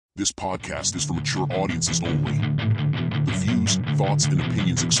This podcast is for mature audiences only. The views, thoughts, and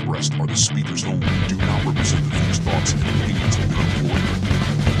opinions expressed are the speakers only and do not represent the views, thoughts, and opinions of their employer.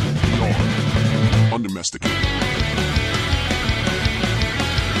 We are undomesticated.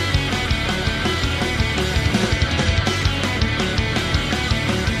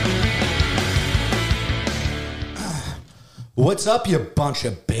 What's up, you bunch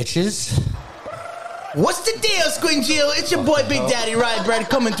of bitches? What's the deal, Squinchio? It's your boy Big Daddy Ride Bread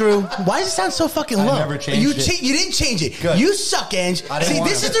coming through. Why does it sound so fucking low? I never changed it. You didn't change it. Good. You suck, Ange. See,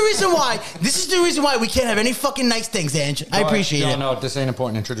 this is the reason why. This is the reason why we can't have any fucking nice things, Ange. I appreciate it. No, this ain't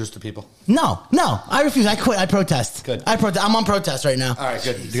important. Introduce the people. No. I refuse. I quit. I protest. Good. I'm on protest right now. All right,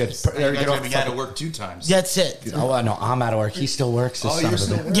 good. We got to work 2 times. That's it. Oh, I know. I'm out of work. He still works.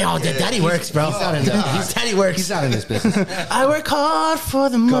 Yeah, Daddy works, bro. Daddy works. He's not in this business. I work hard for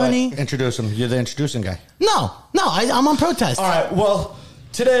the money. Introduce him. You're the introducing guy. No, I'm on protest. All right, well,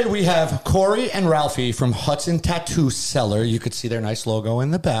 today we have Corey and Ralphie from Hudson Tattoo Cellar. You could see their nice logo in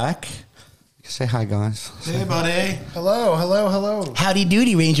the back. You can say hi, guys. Hey, buddy. Hello. Howdy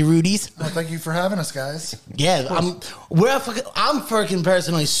doody, Ranger Rudies. Well, thank you for having us, guys. Yeah, I'm fucking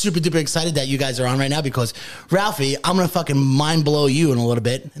personally super duper excited that you guys are on right now because Ralphie, I'm gonna fucking mind blow you in a little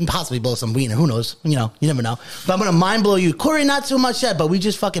bit and possibly blow some wiener. Who knows? You know, you never know. But I'm gonna mind blow you. Corey, not so much yet, but we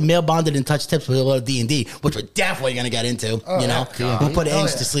just fucking mail bonded and touched tips with a little D&D, which we're definitely gonna get into. You know, we'll put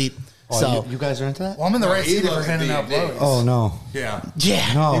Ange to sleep. Oh, So you guys are into that? Well, I'm in the right seat for handing out blows. Oh, no. Yeah.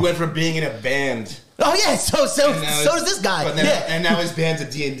 No. He went from being in a band. Oh yeah, so does this guy. And now his band's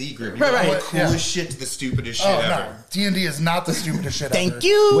a D&D group. He Right. went from the coolest shit to the stupidest shit ever. No, D&D is not the stupidest shit ever. Thank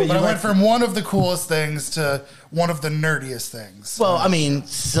you. But I went from one of the coolest things to one of the nerdiest things. Well, I mean,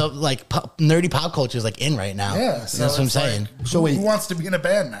 so like nerdy pop culture is like in right now. Yeah, so that's what I'm it's saying. like, So wait. who wants to be in a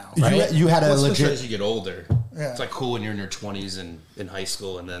band now? Right? You had a Especially legit... as you get older. Yeah. It's like cool when you're in your 20s and in high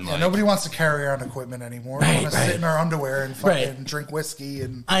school, and then Yeah, nobody wants to carry around equipment anymore. We want to sit in our underwear and fucking drink whiskey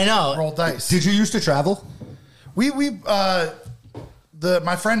and I know. roll dice. Did you used to travel? My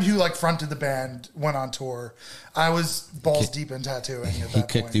friend who like fronted the band went on tour. I was balls deep in tattooing at that He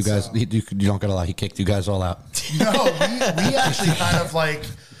kicked point, you guys... so. You don't gotta lie. He kicked you guys all out. No, we actually kind of like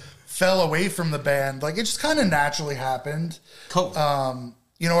fell away from the band. Like it just kind of naturally happened. Cool.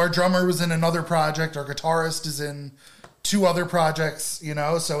 You know, our drummer was in another project. Our guitarist is in 2 other projects, you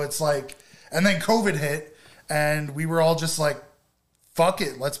know? So it's like, and then COVID hit and we were all just like, fuck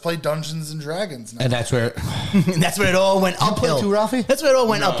it. Let's play Dungeons and Dragons now. And that's where... That's where it all went play uphill. too, Ralphie? That's where it all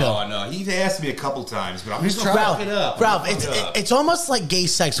went uphill. Oh, no. He asked me a couple times, but I'm just trying- trying to fuck it up. Ralph, it's almost like gay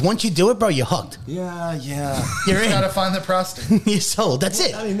sex. Once you do it, bro, you're hooked. Yeah. You're You in. gotta find the prostate. You're sold. That's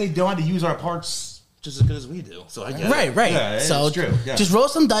it. I mean, they don't have to use our parts just as good as we do, so I get it. Right. Yeah, So it's true. Yeah. just roll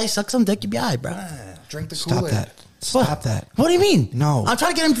some dice, suck some dick, you'll be all right, bro. Drink the Stop Kool-Aid. that. Stop that. What do you mean? No. I'm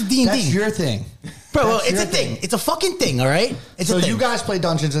trying to get him to D&D. That's your thing. Bro, That's it's your a thing. It's a fucking thing, all right? It's So a thing. you guys play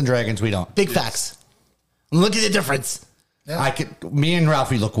Dungeons and Dragons, we don't. Big facts. Look at the difference. Yeah. Me and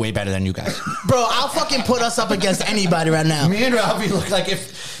Ralphie look way better than you guys. Bro, I'll fucking put us up against anybody right now. Me and Ralphie look like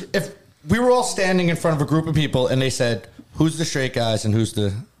if we were all standing in front of a group of people and they said, who's the straight guys and who's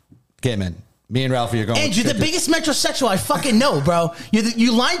the gay men? Me and Ralphie are going. And you're the biggest metrosexual I fucking know, bro.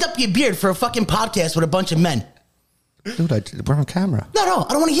 You lined up your beard for a fucking podcast with a bunch of men. Dude, we're on camera. No, I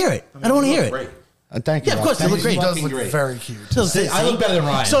don't want to hear it. I don't want to hear it. Great. Thank you. Yeah, of course, they Ralphie. look great. He does Fucking look great. very cute. So, I look better than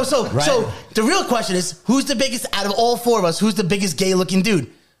Ryan. So right? the real question is, who's the biggest out of all 4 of us? Who's the biggest gay looking dude?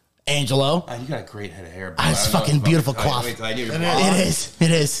 Angelo. You got a great head of hair. Ah, it's fucking beautiful coif. It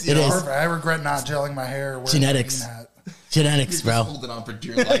It is. Perfect. I regret not gelling my hair. Wearing Genetics. a bean hat. Genetics, bro. Holding on for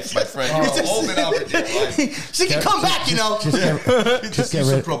dear life, my friend. You're holding on for dear life. She can come back, you know. Just get use some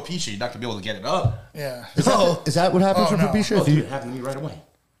rid- Propecia. You're not going to be able to get it up. Yeah. Is that what happens Oh, with no. Propecia? Oh, If dude, you, it happened to me right away.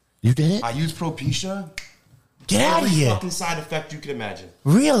 you did it? I use Propecia. Get out of Every here. fucking side effect you can imagine.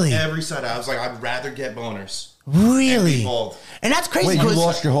 Really? Every side. I was like, I'd rather get boners. Really? And be bald. And that's crazy Wait, you because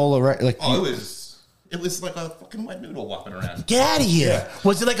lost your whole like. Oh, it was like a fucking wet noodle walking around. get out of here. Yeah.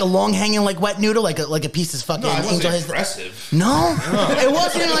 Was it like a long hanging like wet noodle, like a piece of fucking No, it wasn't angel has? impressive. No, it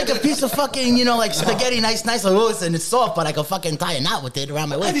wasn't like a piece of fucking, you know, like spaghetti, nice, like, oh, listen, it's soft, but I can fucking tie a knot with it around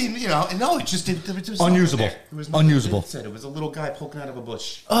my I waist. mean, you know, no, it just didn't. There was Unusable. nothing there. There was nothing. Unusable. It said it was a little guy poking out of a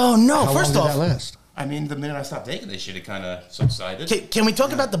bush. Oh no! How First long off, did that last? I mean, the minute I stopped taking this shit, it kind of subsided. can we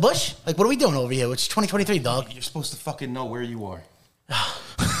talk about the bush? Like, what are we doing over here? It's 2023, dog. You're supposed to fucking know where you are.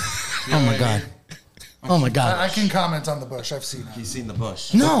 Oh my god. Oh my god. I can comment on the bush. I've seen it. He's seen the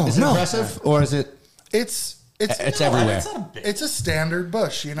bush. No, Is it no. impressive or is it? It's everywhere. It's not a big. It's a standard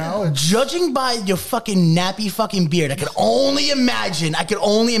bush, you know. It's, Judging by your fucking nappy fucking beard, I could only imagine. I'm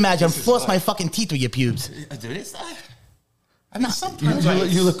flossing my fucking teeth with your pubes. Dude, it's not. I mean, sometimes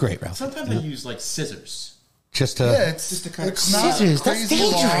You look great, Ralph. Sometimes I use like scissors. Just to it's Just to kind of not Scissors, that's crazy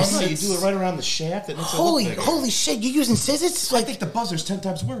dangerous. long. You do it right around the shaft. And makes it look bigger. Holy shit! You using scissors? I think the buzzer's 10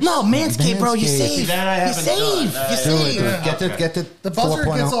 times worse. No, Manscaped, bro. You're Manscaped. safe. See, that I You're haven't safe. done. You're safe. Yeah. Get The buzzer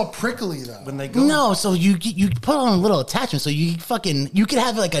 4.0. gets all prickly though. When they go, No, so you put on a little attachment, so you could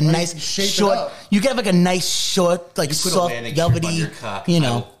have like a nice shape it short. up. You could have like a nice short, like you put soft, a landing velvety. strip on your cock. You I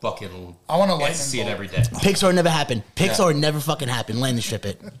know, will fucking. I want a get lightning to see it bolt. every day. Pixar never happened. Pixar Yeah. never fucking happened. Landing strip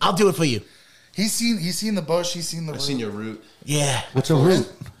it. I'll do it for you. He's seen the bush. He's seen the I've seen your root. Yeah. What's a root?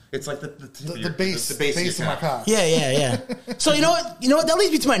 It's like the tip of the your- base the base of your my cock. cock. Yeah. So you know what? That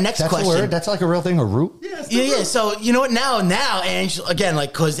leads me to my next That's a question. word. That's like a real thing. A root. Yeah, it's the Yeah. root. So you know what? Now, Ange, again,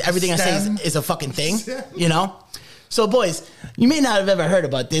 like, because everything I Stem. say is a fucking thing, you know? So, boys, you may not have ever heard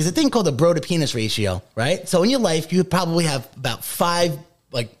about, there's a thing called the bro to penis ratio, right? So in your life, you probably have about 5,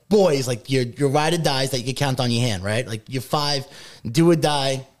 like, boys, like your ride or dies that you can count on your hand, right? Like, your 5 do or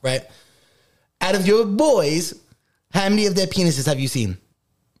die, right? Out of your boys, how many of their penises have you seen?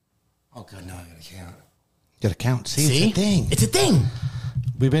 Oh god, no, I gotta count. Gotta count. See, See? it's a thing. It's a thing.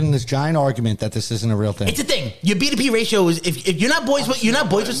 We've been in this giant argument that this isn't a real thing. It's a thing. Your B to P ratio is, if you're not boys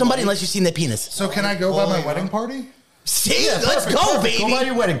with somebody unless you've seen their penis. So can I go by my wedding party? See? Let's go, baby. Go by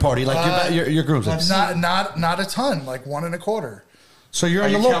your wedding party, like your groom's. Not a ton, like 1 1/4. So you're Are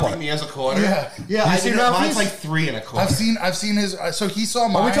in the you low counting part. me as a quarter? Yeah. Yeah, I I see see Ralphie's. mine's like 3 1/4. I've seen his. So he saw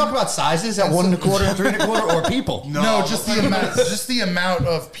mine. Are we talking about sizes at 1 1/4 and 3 1/4, or people? No, just the amount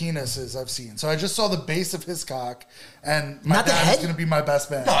of penises I've seen. So I just saw the base of his cock, and my Not the dad head? is going to be my best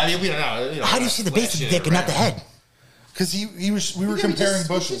man No, I mean we don't know. How do you see the base of the dick and not the head? because we were comparing Just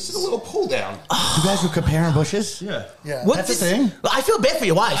bushes. a little pull down. You guys were comparing bushes? Yeah. Yeah, What That's a this- thing. Well, I feel bad for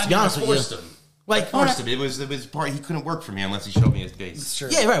your wives, to be honest with forced you. him. Like, Forced him. It was part. He couldn't work for me unless he showed me his face. it's true.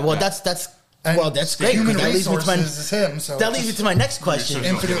 yeah, right. Well, Yeah. that's And well, that's great. Human That leads me to resources my is him. So that leads me to my next question.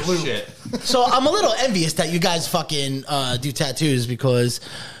 Infinite loop. Shit. So I'm a little envious that you guys fucking do tattoos, because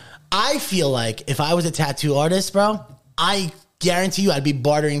I feel like if I was a tattoo artist, bro, I guarantee you I'd be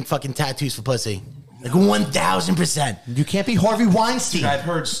bartering fucking tattoos for pussy. Like 1,000%. You can't be Harvey Weinstein. Dude, I've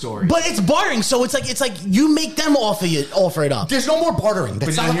heard stories. But it's bartering, so it's like you make them offer it up. There's no more bartering.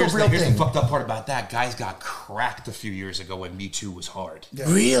 That's But not like here's, a real here's thing. the fucked up part about that. Guys got cracked a few years ago when Me Too was hard.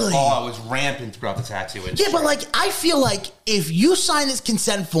 Really? Oh, it was rampant throughout the tattoo industry. Yeah, but like I feel like if you sign this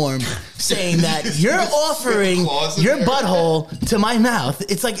consent form saying that you're offering claws in your there. butthole to my mouth,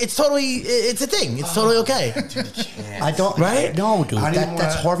 it's like it's a thing. It's totally okay. I don't. Right? No, dude. I didn't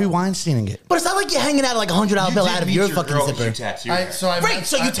That's wanna- Harvey Weinsteining it. But it's not like you're hanging out like $100 bill did out of meet your fucking girl zipper. you tattooed her. Right,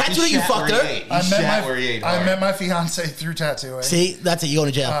 so you tattooed her, you Shat fucked where her. he ate. He I shat met where he ate I hard. met my fiance through tattooing. See, that's it. You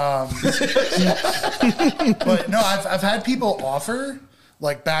going to jail? But no, I've had people offer,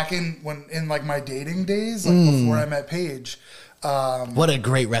 like back in like my dating days, like before I met Paige. What a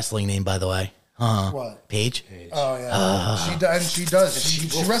great wrestling name, by the way. What? Paige? Oh yeah, she does. She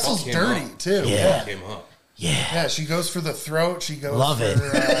will wrestles fuck him dirty up. too. Yeah. Came up. Yeah. Yeah, she goes for the throat. She goes Love for,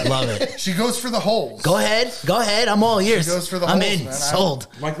 it. Love it. She goes for the holes. Go ahead. I'm all ears. goes for the I'm holes, in. man. Sold.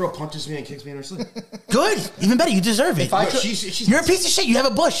 My girl punches me and kicks me in her sleep. Good. Even better. You deserve it. I Look, could- she's You're a piece of shit. You have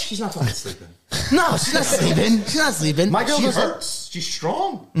a bush. she's not fucking sleeping. No, she's not sleeping. She's not sleeping. My girl She does that. hurts. She's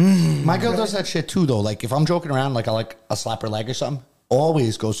strong. My girl does that shit too, though. Like if I'm joking around, like I slap her leg or something,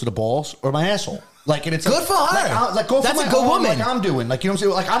 always goes to the balls or my asshole. Like and it's Good for her. Like go That's for a my good arm woman. Like I'm doing. Like you know what I'm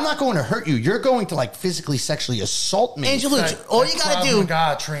saying. Like I'm not going to hurt you. You're going to like physically, sexually assault me. Angelucci, all you gotta do.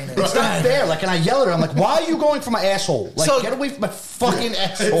 God training. It's not fair. Like, and I yell at her. I'm like, "Why are you going for my asshole? Like, So- get away from my fucking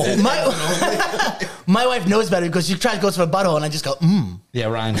asshole." My wife knows better because she tries to go to her butthole, and I just go, Yeah,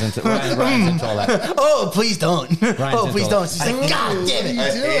 Ryan's into all that. oh, please don't. Oh, into please all don't. that. She's like, God damn What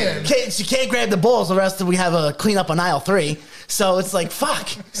are it. you doing? She can't grab the balls, or else we have a clean up on aisle 3. So it's like, fuck.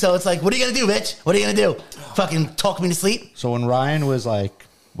 So it's like, what are you gonna do, bitch? What are you gonna do? Fucking talk me to sleep? So when Ryan was like,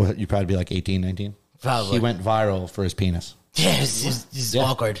 well, you'd probably be like 18, 19. Probably. He went viral for his penis. Yeah, it's Yeah.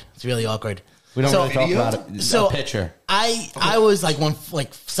 awkward. It's really awkward. We don't So- really talk about it. So A picture. I was like when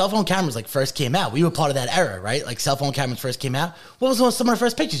like cell phone cameras like first came out. We were part of that era, right? Like cell phone cameras first came out. What was some of the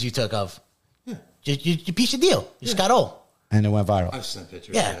first pictures you took of? Yeah, you piece of deal. You just got old. And it went viral. I've sent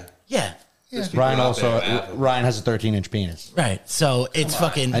pictures. Yeah. Ryan out also, there that have them. Ryan has a 13-inch penis. Right. So it's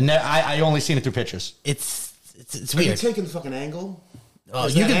fucking. I only seen it through pictures. It's Are you weird. taking the fucking angle? Oh,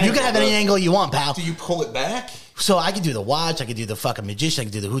 Is you that can have any angle you want, pal. Do you pull it back? So I could do the watch. I could do the fucking magician. I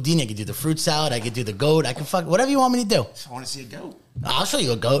could do the Houdini. I could do the fruit salad. I could do the goat. I can fuck whatever you want me to do. I want to see a goat. I'll show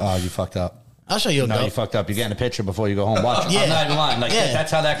you a goat. Oh, you fucked up. I'll show you a No, go. you fucked up. You're getting a picture before you go home. Watch it. Yeah. I'm not even lying. Like, Yeah.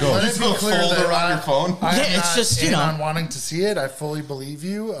 that's how that Let goes. it be clear that folder on your phone? I'm Yeah, it's not just, you in know. on wanting to see it. I fully believe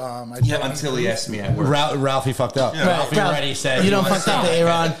you. Yeah, until he asked me at work. Ralphie fucked up. Yeah. Ralphie Ralph, already said you don't fuck up,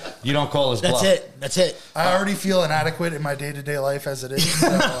 Aaron. You don't call his That's bluff. it. That's it. I already feel inadequate in my day-to-day life as it is.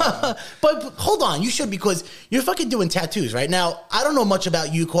 So, But hold on, you should, because you're fucking doing tattoos right now. I don't know much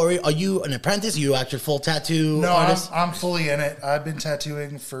about you, Corey. Are you an apprentice? Are you actually full tattoo no, artist? I'm fully in it. I've been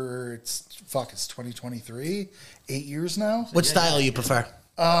tattooing for it's 2023, 8 years now. What style you prefer?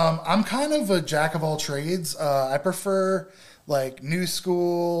 I'm kind of a jack of all trades. I prefer like new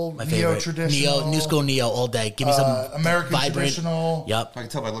school, My neo favorite. traditional, New school neo all day. Give me some American vibrant. traditional. Yep. I can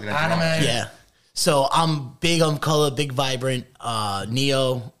tell by looking at Anime. your arm. Yeah. So I'm big on color, big vibrant,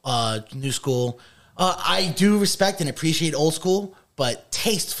 neo, new school. I do respect and appreciate old school, but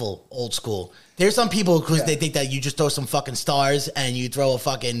tasteful old school. There's some people because they think that you just throw some fucking stars and you throw a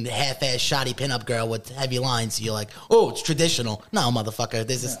fucking half-ass shoddy pinup girl with heavy lines. You're like, oh, it's traditional. No, motherfucker.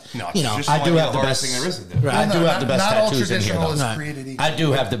 This is, No, you know. I do have the hardest best. thing there is to do. Right. I do No, have the best not all tattoos in here. traditional Though. is Right. created equal. I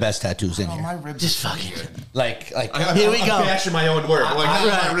do have the best tattoos in Oh, here. my ribs Just are fucking. good. Like, Here we go. I'm bashing my own work. Like,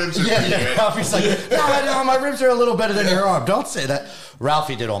 my ribs are yeah, good. Ralphie's like, no, my ribs are a little better than your arm. Don't say that.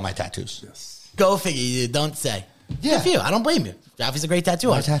 Ralphie did all my tattoos. Go figure. You don't say. Yeah. Good for you. I don't blame you. Ralphie's a great tattoo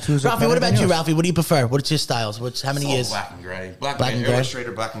My artist. tattoos are Ralphie, better what than about you, yours. Ralphie? What do you prefer? What's your styles? How many All years? black and gray. Black Black and and gray gray.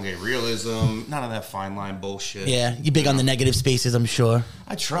 illustrator, black and gray realism. None of that fine line bullshit. Yeah, you big on the negative spaces, I'm sure.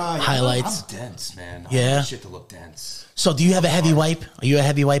 I try. Highlights. I'm dense, man. Yeah. I want shit to look dense. So, do you have a heavy wipe? Are you a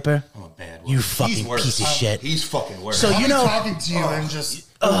heavy wiper? I'm a bad You worker. fucking He's worse. piece of shit. He's fucking worse. So I'll you be know- talking to you and just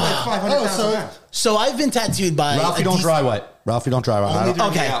like 500,000 pounds. So, I've been tattooed by. Ralphie a don't decent- dry wipe. Ralphie don't dry wipe. I Only don't-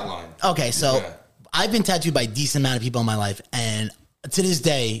 during Okay. the outline. Okay, so Yeah. I've been tattooed by a decent amount of people in my life, and to this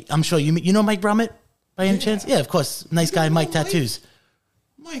day, I'm sure you know Mike Brummett by any chance? Yeah, of course. Nice guy, Mike Mike? Tattoos.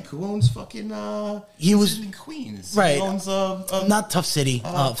 Mike, who owns fucking He was- in Queens. Right. He owns Not Tough City.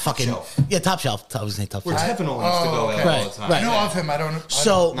 Top Fucking Shelf. Yeah, Top Shelf. I was saying Tough where Shelf. Tefano used to go at all Right, the time. right. I know of him. I don't.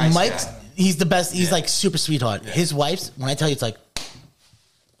 So Nice Mike's guy. he's the best. He's Yeah. like super sweetheart. His wife's when I tell you, it's like.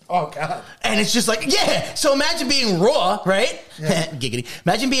 oh God. And it's just like, yeah. So imagine being raw, right? Giggity.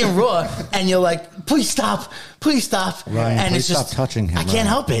 Imagine being raw, and you're like, please stop, Ryan, and please it's just stop touching him, I can't Ryan.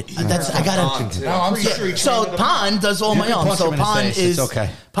 help it. I gotta. too. No, I'm pretty sorry. sure he So trained Pon does all You my can own. punch So him in the Pon face. is It's okay.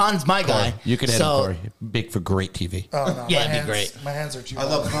 Pon's my guy. You can hit him, so, Corey. Big for great TV. Oh no. Yeah, my it'd be hands, great. My hands are too. I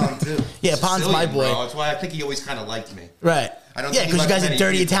love Pon too. Yeah, Pon's my Sicilian, boy. Bro. That's why I think he always kind of liked me. Right. I don't Yeah, think he because you liked guys are many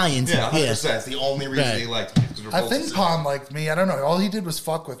dirty people. Italians. Yeah, 100%. Yeah. That's the only reason Right. he liked me. 'cause we're I both think the same. Pon liked me. I don't know. All he did was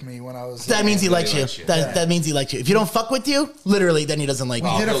fuck with me when I was. That means he Yeah, likes he you. likes you. That means he likes you. If you don't fuck with you, literally, then he doesn't like We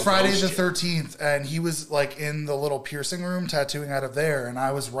you. did a those Friday ghost the shit. 13th, and he was like in the little piercing room tattooing out of there, and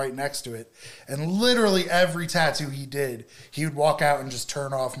I was right next to it. And literally every tattoo he did, he would walk out and just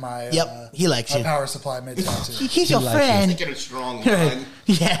turn off my Yep, he likes my you. power supply mid tattoo. He's your likes you. friend. Get a strong line.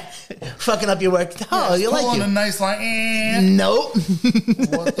 Yeah. Fucking up your work. Oh, you like Pulling a you. nice line. Nope.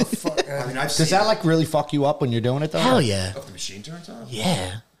 What the fuck? I mean, I've Does seen that like really fuck you up when you're doing it though? Hell yeah. if the machine turns on.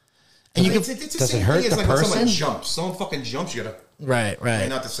 Yeah. And you It's, can. it's the Does it same hurt thing as the like when someone person? jumps. Someone fucking jumps. You gotta. Right.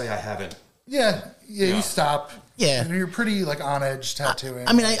 Not to say I haven't. Yeah, Yeah. you stop. Yeah. You're pretty like on edge tattooing.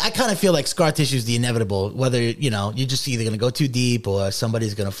 I mean, I kind of feel like scar tissue is the inevitable. Whether, you're just either going to go too deep or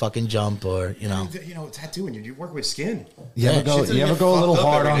somebody's going to fucking jump or, You know, tattooing. You work with skin. You ever go? Shit's gonna You ever get go a little fucked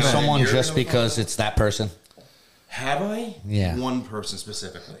up hard every on now and then. someone You're just gonna because it's that person? Have I? Yeah. One person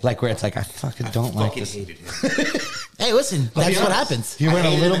specifically. Like where it's like I fucking don't like fucking this. hated him. Hey, listen, I'll be that's what honest. happens. You went I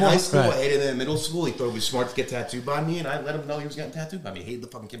a hated little him in high more- school. right. I hated him in middle school. He thought it was smart to get tattooed by me, and I let him know he was getting tattooed by me. Hated the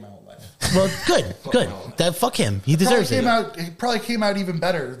fucking kid my whole life. Well, good. no. That fuck him. He probably deserves it. It probably came out even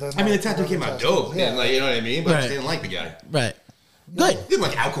better than. I mean, the like, tattoo other came out tattoos. dope. Yeah. And like, you know what I mean? But I Right. just didn't like the guy. Right. Good. He didn't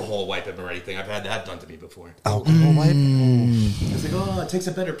like alcohol wipe him or anything. I've had that done to me before. Alcohol wipe? It's like, oh, it takes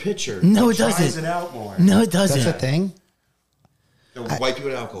a better picture. No, it Tries doesn't. it out more. No, it doesn't. That's a thing. They'll wipe you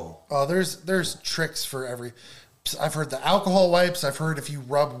with alcohol. Oh, there's tricks for every. I've heard the alcohol wipes. I've heard if you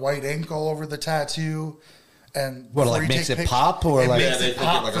rub white ink all over the tattoo, and What, before like, you makes take it pop, or it like- makes Yeah, they it think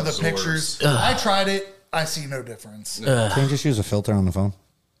pop it, like, for the absorbs. pictures. I tried it. I see no difference. Can you just use a filter on the phone?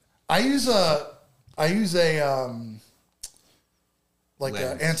 I use a like an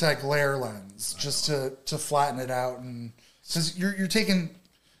Lens. anti-glare lens just to flatten it out, and since you're taking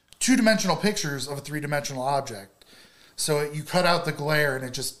 2-dimensional pictures of a 3-dimensional object, so you cut out the glare and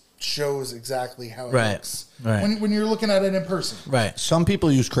it just shows exactly how it Right. looks Right. when you're looking at it in person. Right. Some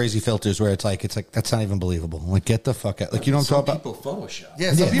people use crazy filters where it's like that's not even believable. Like, get the fuck out. Like, you know what I'm Some talking about? people Photoshop. Yeah,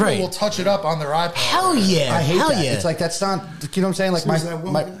 some Yeah, people right. will touch it up on their iPad. Hell yeah. I hate Hell that. yeah. It's like that's not. You know what I'm saying? Like So is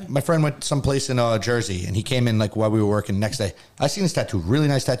that my friend went someplace in Jersey, and he came in like while we were working. Next day, I seen his tattoo. Really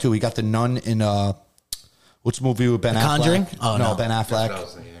nice tattoo. He got the nun in what's the movie with Ben Affleck? Conjuring? Oh, no. Ben That's what I Affleck.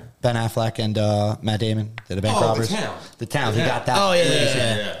 was thinking. Ben Affleck and Matt Damon did a bank Oh, The robbers. Town. The Town. He Yeah. got that. Oh, yeah, crazy.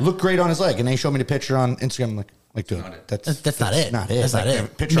 yeah. Looked great on his leg, and they showed me the picture on Instagram. I'm like, dude, not it. That's not it. Not it. That's not Like, it. the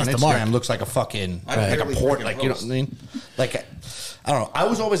picture on Missed the mark. Instagram looks like a fucking I like a barely port. freaking Like, you know what I mean? Like, I don't know. I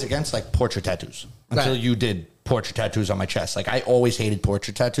was always against like portrait tattoos until Right. you did portrait tattoos on my chest. Like, I always hated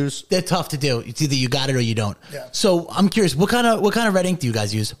portrait tattoos. They're tough to do. It's either you got it or you don't. Yeah. So I'm curious, what kind of red ink do you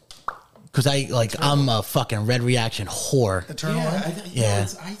guys use? Because I'm a fucking red reaction whore. Eternal Yeah, Ink? Yeah.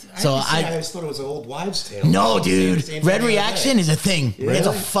 So So I I- just thought it was an old wives' tale. No, Same dude. thing Red the other reaction day. is a thing. It's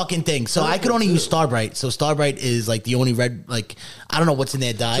a fucking thing. So I could only use Starbright. So Starbright is like the only red. Like I don't know what's in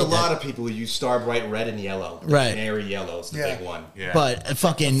their dye. There's a lot of people who use Star Bright red and yellow. Right. Canary yellow is the Yeah. big one. Yeah. But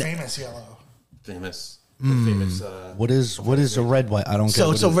fucking Famous yellow. famous. Hmm. Famous. What is a red white? I don't get. so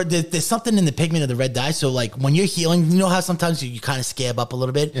what so is- red, there's something in the pigment of the red dye. So like when you're healing, you know how sometimes you kind of scab up a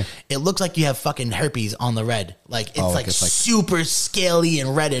little bit. Yeah. It looks like you have fucking herpes on the red. Like it's Oh, like it's like- super scaly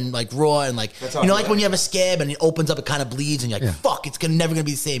and red and like raw and like That's you know how like red when you have a is. scab and it opens up, it kind of bleeds and you're like Yeah. fuck, it's never gonna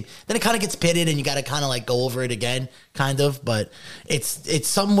be the same. Then it kind of gets pitted and you got to kind of like go over it again, kind of. But it's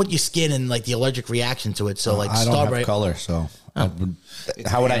something with your skin and like the allergic reaction to it. So like I don't have Starbright. color, so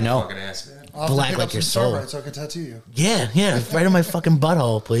how would I know? Fucking ass, man. I'll have to Black pick like up your some soul. Starbright so I can tattoo you. Yeah, right in my fucking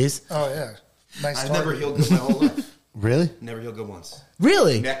butthole, please. Oh yeah, nice. I've target. never healed good my whole life. Really? Never healed good once.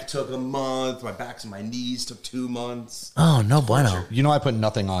 Really? Neck took a month. My backs and my knees took 2 months. Oh no, bueno. You know, I put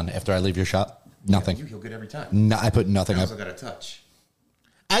nothing on after I leave your shop. Nothing. You heal good every time. No, I put nothing. I I also got a touch.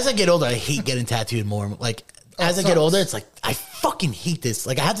 As I get older, I hate getting tattooed more. Like as I get sucks. older, it's like I fucking hate this.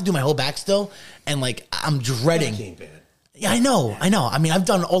 Like I have to do my whole back still, and like I'm dreading. That ain't bad. Yeah, I know. I mean, I've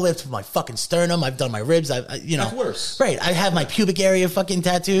done all the way up to my fucking sternum. I've done my ribs. You know, That's worse. Right. I have my pubic area fucking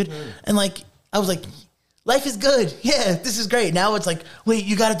tattooed, and like I was like, life is good. Yeah, this is great. Now it's like, wait,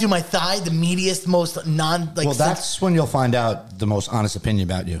 you got to do my thigh, the meatiest, most non like. well, that's when you'll find out the most honest opinion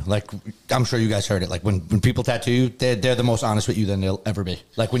about you. Like, I'm sure you guys heard it. Like, when people tattoo you, they're the most honest with you than they'll ever be.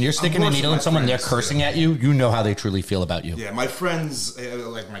 Like, when you're sticking a worse needle with in my someone, they're friends, cursing at you, you know how they truly feel about you. Yeah, my friends,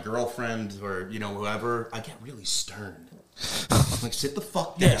 like my girlfriend or, whoever, I get really stern. Like, sit the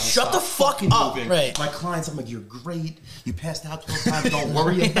fuck down. Yeah, shut Stop the fuck fucking up, moving. right. My clients, I'm like, you're great. You passed out 12 times. Don't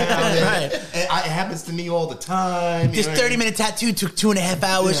worry about it. Right. And it happens to me all the time. This 30-minute tattoo took 2.5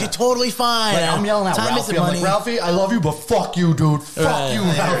 hours. Yeah. You're totally fine. Like, I'm yelling at Time Ralphie. isn't I'm like, money. Ralphie, I love you, but fuck you, dude. Fuck Right. you,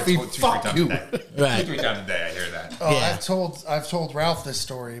 Yeah, Ralphie. Two, 3 Fuck times you. a day. Right. 3 times a day, I hear that. Oh, Yeah. I've told Ralph this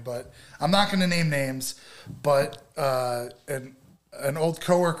story, but I'm not going to name names. But an old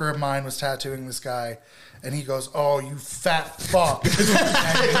coworker of mine was tattooing this guy, and he goes, "Oh, you fat fuck!" And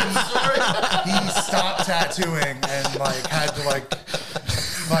he stopped tattooing and like had to like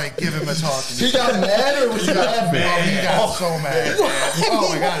give him a talking. He got mad, or was he mad? Oh, he got so mad. Oh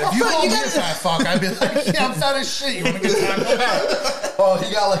my god! If you called me a fat fuck, I'd be like, "Yeah, I'm fat as shit. You want to get tackled back?" Oh,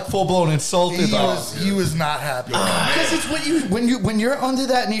 he got like full blown insulted. He was not happy. Because it's what you when you're under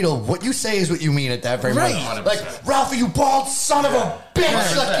that needle, what you say is what you mean at that very Right. moment. Like, Ralphie, you bald son of a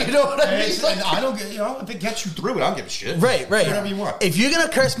bitch. Like, you know what I mean? And I don't get, if it gets you through it, I don't give a shit. Right. Whatever you want. If you're gonna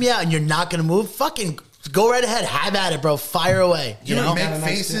curse me out and you're not gonna move, fucking go right ahead. Have at it, bro. Fire away. You know? Make Got a nice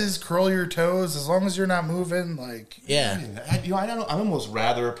faces, curl your toes, as long as you're not moving. Like, Yeah. I'd almost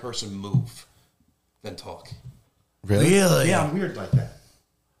rather a person move than talk. Really? Really? Yeah, I'm weird like that.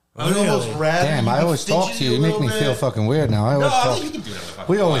 I'd Really? almost rather. Damn, I be always talk to you. You fidgety a make me little feel bit. fucking weird now. I No, always I talk. think you can do that.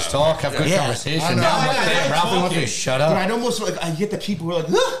 Fucking We always while. talk, have good Yeah. conversation. I know. Now I'm like, Yeah, damn, yeah, Ralphie wants me to talking. shut But up. I'd almost like, I get the people who are like,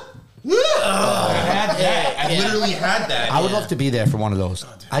 I had that. I literally had that. I would love to be there for one of those.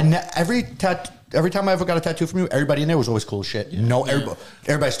 Every time I ever got a tattoo from you, everybody in there was always cool as shit.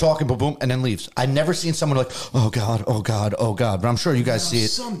 Everybody's talking, boom, boom, and then leaves. I never seen someone like, oh God, oh God, oh God. But I'm sure you guys see it.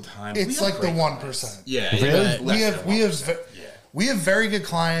 Sometimes it's we like the have 1%. Yeah, Really? yeah, We have very good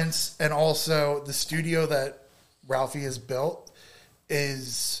clients, and also the studio that Ralphie has built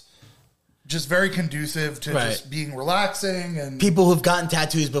is just very conducive to Right. just being relaxing and People who've gotten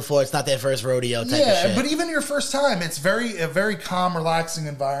tattoos before, it's not their first rodeo type of yeah. shit. But even your first time, it's a very calm, relaxing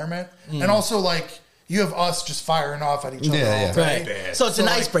environment, and also like you have us just firing off at each other Yeah, all yeah. day. right. bad. So it's an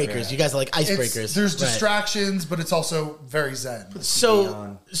So, like, icebreakers. You guys are like icebreakers. There's Right. distractions, but it's also very zen.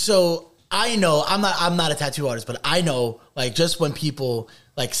 So I know I'm not a tattoo artist, but I know like just when people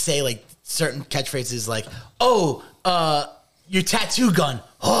like say like certain catchphrases like, "Oh, your tattoo gun."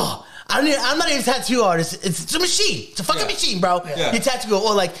 I'm not even a tattoo artist. It's a machine. It's a fucking machine, bro. Yeah. You tattoo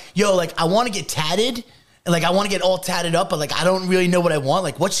or like, yo, like I want to get tatted. And like I want to get all tatted up, but like I don't really know what I want.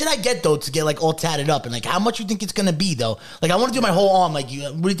 Like, what should I get though to get like all tatted up? And like, how much you think it's gonna be though? Like, I want to do my whole arm. Like, what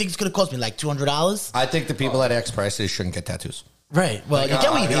do you think it's gonna cost me? Like $200? I think the people at X prices shouldn't get tattoos. Right. Well, you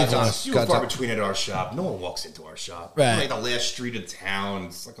get what you God's think. honest. Few and far between at our shop. No one walks into our shop. Right. Like the last street of town.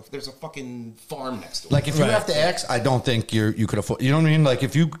 It's like there's a fucking farm next door. Like if you have to X, I don't think you could afford. You know what I mean? Like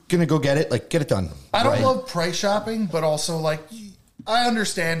if you're gonna go get it, like get it done. I don't right? love price shopping, but also like I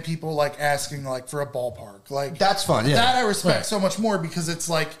understand people like asking like for a ballpark. Like That's fun, yeah. That I respect so much more because it's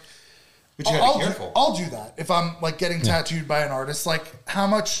like But you gotta be careful. I'll do that if I'm like getting tattooed by an artist. Like, how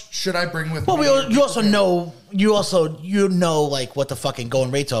much should I bring with Well, me? you also know like what the fucking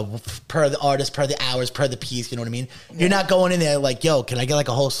going rates are per the artist, per the hours, per the piece. You know what I mean? You're not going in there like, yo, can I get like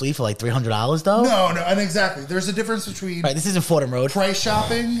a whole sleeve for like $300 though? No, and exactly. There's a difference between Right. This isn't Fordham Road. price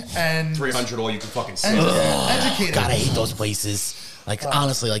shopping and 300 all you can fucking and say. educated. God, I hate those places. Like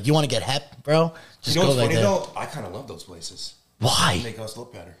honestly, like you want to get hep, bro? Just You know go what's like funny that. though? I kind of love those places. Why? They make us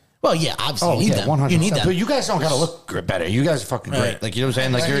look better. Well, yeah, obviously you need them. 100%. You need them. But you guys don't gotta look better. You guys are fucking great. Right. Like you know what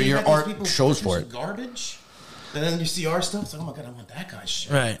I'm saying? Like You your got these art people shows for producing it. Garbage. And then you see our stuff. It's like, oh my god, I want that guy's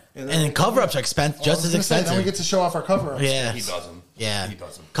shit. Right. And And then cover-ups are expensive, just as expensive. Then we get to show off our cover ups. Yeah. He doesn't. Yeah. He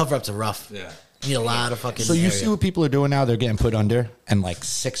doesn't. Cover-ups are rough. Yeah. You need a lot of fucking So you area. see what people are doing now? They're getting put under, and like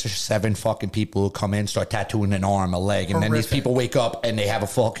 6 or 7 fucking people who come in, start tattooing an arm, a leg, and then these Horrific. people wake up and they have a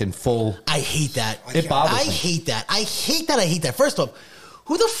fucking full. I hate that. It bothers I me. hate that. I hate that. I hate that. First off,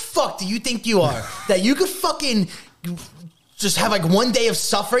 who the fuck do you think you are that you could fucking just have like one day of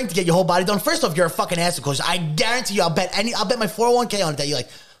suffering to get your whole body done? First off, you're a fucking asshole. Because I guarantee you, I'll bet my 401k on it that you're like,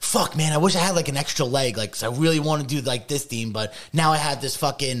 fuck, man, I wish I had like an extra leg, like, cause I really want to do like this theme, but now I have this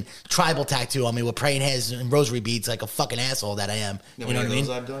fucking tribal tattoo on me with praying hands and rosary beads, like a fucking asshole that I am. You know what I mean?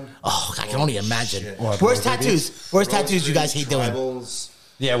 I've done? Oh, I can only imagine. shit. What, Where's rosary tattoos? Where's tattoos you guys hate doing? Tribals.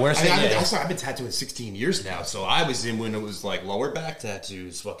 Yeah, where's I've been tattooing 16 years now, so I was in when it was like lower back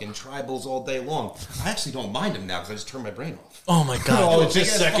tattoos, fucking tribals all day long. I actually don't mind them now because I just turn my brain off. Oh my god! Oh, it's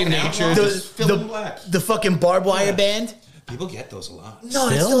just second nature. Just fill in black. The fucking barbed wire band. People get those a lot. No,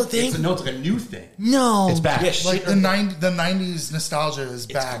 it's still a thing. No, it's like a new thing. No, It's back. Yeah, Like shit. the 90s nostalgia is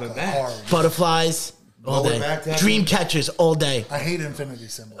back, coming like, back. hard. butterflies all Lower day. back tattoo. Dream catchers all day. I hate infinity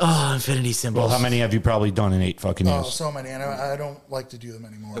symbols. Oh, infinity symbols. Well, how many have you probably done in 8 fucking Oh, years? so many, and I don't like to do them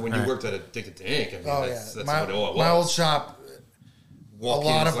anymore. When you worked at Addicted to Ink, I mean, Oh that's yeah, what it all was. my old shop, Walk-ins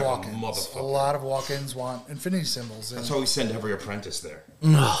a lot of like walk-ins. motherfucker. A lot of walk-ins want infinity symbols. And That's why we send every apprentice there.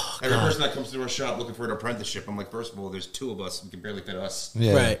 Oh, Every person that comes to our shop looking for an apprenticeship, I'm like, first of all, there's 2 of us. We can barely fit us.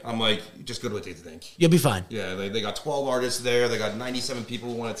 Yeah. Right. I'm like, just go to Addicted to Ink. You'll be fine. Yeah, they got 12 artists there. They got 97 people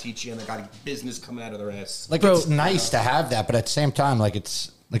who want to teach you, and they got business coming out of their ass. Like Bro. it's nice to have that, but at the same time, like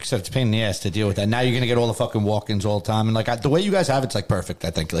it's like I said, it's a pain in the ass to deal with that. Now you're gonna get all the fucking walk-ins all the time, and like the way you guys have it's like perfect. I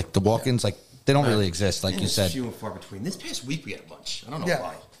think like the walk-ins, like they don't really exist, like And you it's said. few and far between. This past week we had a bunch. I don't know Yeah.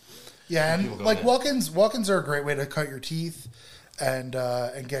 why. yeah, People and go like in. walk-ins are a great way to cut your teeth and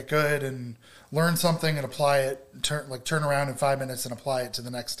get good and learn something and apply it. Turn around in 5 minutes and apply it to the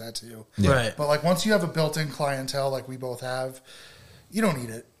next tattoo. Right. But like once you have a built-in clientele like we both have, you don't need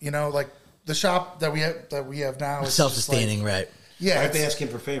it. You know, like the shop that we have now is Self-sustaining, just like, right? Yeah, I have to it's- ask him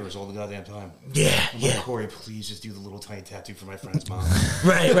for favors all the goddamn time. Yeah, I'm like, yeah. Corey, please just do the little tiny tattoo for my friend's mom.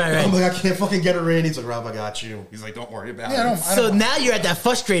 Right, right, I'm right. like, I can't fucking get her in. He's like, Rob, I got you. He's like, don't worry about Yeah, I it. don't So now you're at that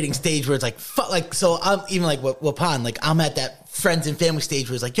frustrating stage where it's like, fuck, like, so I'm even like with Pon, like, I'm at that friends and family stage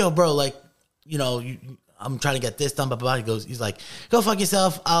where it's like, yo, bro, like, you know, I'm trying to get this done, blah, blah, blah. He's like, go fuck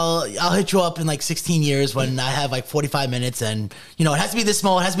yourself. I'll hit you up in like 16 years when I have like 45 minutes and, you know, it has to be this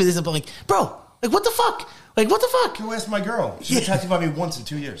small, it has to be this. I'm like, bro, like, what the fuck? Like, what the fuck? Go ask my girl. She's been tattooed by me once in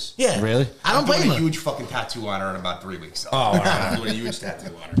 2 years. Yeah. Really? I don't I'm blame doing a her. huge fucking tattoo on her in about 3 weeks. Oh, all right. I'm doing a huge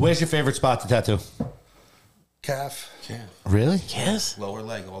tattoo on her. Where's your favorite spot to tattoo? calf. Yeah. Really? Yes. Lower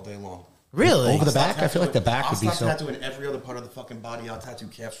leg all day long. Really? Over the back? I feel like the back I'll would be stop so. tattooing every other part of the fucking body. I'll tattoo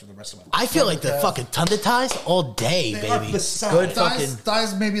calves for the rest of my life. I feel like the fucking thunder ties all day, They are baby. beside. Good Thighs, fucking.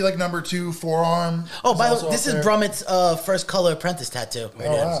 thighs maybe like number 2, forearm. Oh, by the also way, this up is there. Brummett's first color apprentice tattoo. Right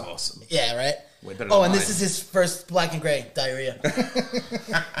Oh, here. wow. That's awesome. Yeah, right? Way better Oh, than and this mine. is his first black and gray diarrhea.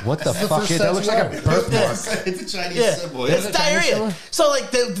 What the fuck? first Is, that looks like a tattoo birthmark. It's a Chinese Yeah, symbol. it's Yeah. diarrhea. So like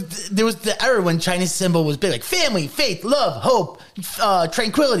there was the era when Chinese symbol was big, like family, faith, love, hope,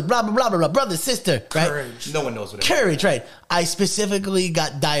 tranquility, blah blah blah blah blah, brother, sister, right? Courage. No one knows what it is. Courage, right? I specifically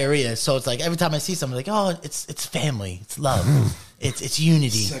got diarrhea, so it's like every time I see something, like, oh, it's family, it's love, it's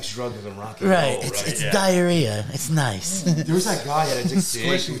unity, Sex, drugs, and rock and right? roll, It's yeah. diarrhea. It's nice. There was that guy at a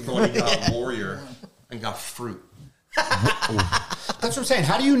dick who thought he got warrior and got fruit. That's what I'm saying.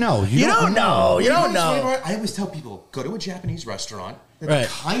 How do you know? You don't know. You don't know. I always tell people, go to a Japanese restaurant. They're Right.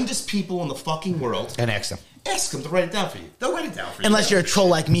 the kindest people in the fucking world. And ask them. Ask them to write it down for you. They'll write it down for you. Unless you're a troll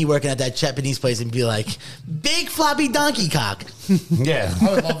like me working at that Japanese place and be like, big floppy donkey cock. Yeah.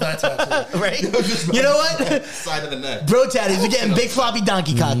 I would love that tattoo. Right? You know what? Side of the neck. Bro tatties, we're getting big floppy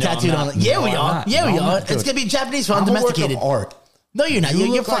donkey cock tattooed on it. Yeah, No, we I'm are. not. Yeah, No, we I'm are. not, It's dude. going to be Japanese for I'm a work undomesticated. of art. No, you're not. You You're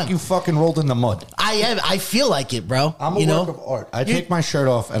look like fine. you fucking rolled in the mud. I am. I feel like it, bro. I'm a you know? work of art. I take my shirt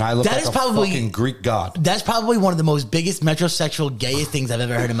off and I look That like is a probably- fucking Greek god. That's probably one of the most biggest metrosexual, gayest things I've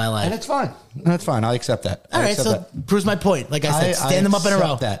ever heard in my And life. it's fine. That's fine. I accept that. All I right, accept so that. proves my point. Like I said, stand them up in a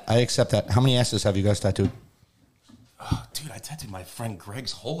row. I accept that. How many asses have you guys tattooed? Oh, dude, I tattooed my friend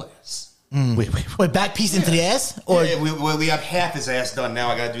Greg's whole ass. Wait, back piece into the ass? Or Yeah, we have half his ass done now.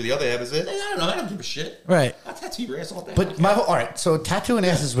 I got to do the other half. Is it? I don't know. I don't give a shit. Right. I'll tattoo your ass all day. But my whole, all right, so tattooing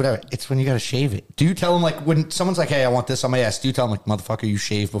ass is whatever. It's when you got to shave it. Do you tell them, like, when someone's like, hey, I want this on my ass, do you tell them, like, motherfucker, you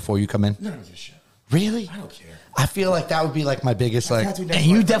shave before you come in? no, I don't give a shit. Really? I don't care. I feel like that would be, like, my biggest, like, Tattooed and next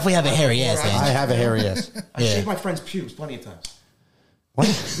you to my definitely have a friend. hairy ass, I man. have a hairy ass. I Yeah. shaved my friend's pubes plenty of times. What?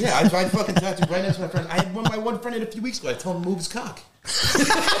 Yeah, I fucking tattooed right next to my friend. I had my one friend in a few weeks ago. I told him to move his cock.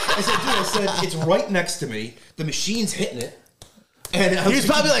 I said, it's right next to me. The machine's hitting it. And I He was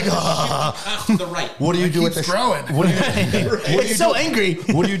probably like, off to the right. What do you do with the keeps growing. What do you, it's so angry.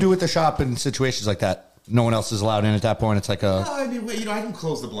 what do you do with the shop in situations like that? No one else is allowed in at that point. It's like a... I mean, you know, I can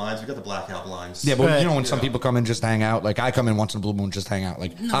close the blinds. We got the blackout blinds. Yeah, but Right. you know when some people come in just to hang out? Like, I come in once in a blue moon just to hang out.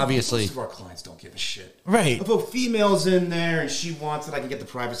 Like, obviously... Most of our clients don't give a shit. Right. If a female's in there and she wants it, I can get the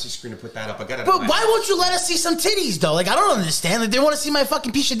privacy screen to put that up. I got it. But why won't you let us see some titties, though? Like, I don't understand. Like, they want to see my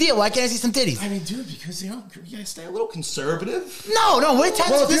fucking piece of deal. Why can't I see some titties? I mean, dude, because, you know, you gotta stay a little conservative. No, we're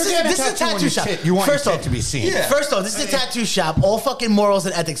tattoo. Well, if this you're getting is a tattoo on tattoo your shop. tit, you want First your off, tit to be seen. Yeah. First off, this is a tattoo shop. All fucking morals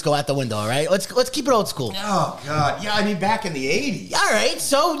and ethics go out the window. All right, let's keep it old school. Oh, God. Yeah, I mean, back in the 80s. All right,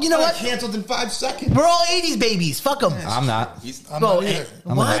 so you know I what? canceled in 5 seconds. We're all '80s babies. Fuck them. I'm not. I'm Well, not either.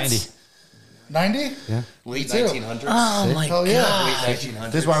 I'm what? a 90. 90? Yeah. Late too. 1900s. Oh my Hell yeah. god. Late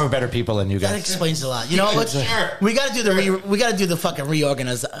 1900s. This is why we're better people than you That guys. explains a lot. You know what? Sure. We got to do the fucking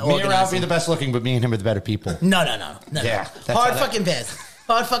reorganize. Me and Ralph are organizing. the best looking, but me and him are the better people. No. Yeah, that's Hard how that- fucking pass.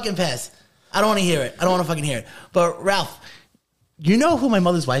 Hard fucking pass. I don't want to hear it. I don't want to fucking hear it. But Ralph, you know who my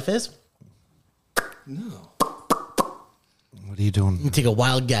mother's wife is? No. What are you doing? Let me take a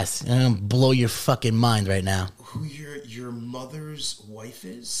wild guess. I'm gonna blow your fucking mind right now. Who your mother's wife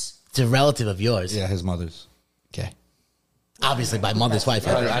is? It's a relative of yours. Yeah, his mother's. Okay. Obviously, my mother's wife.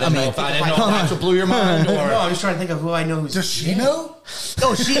 I didn't know if that's what blew your mind or... No, I'm just trying to think of who I know who's. Does she know?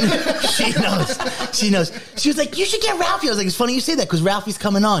 Oh, she knows. She knows. She was like, you should get Ralphie. I was like, it's funny you say that because Ralphie's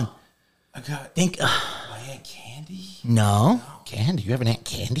coming on. I got Think, my Aunt Candy. no. Candy? You have an Aunt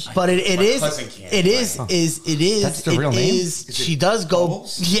Candy? But it My is, cousin Candy, it is, right? it is. That's the it real name? is- Is she it does go.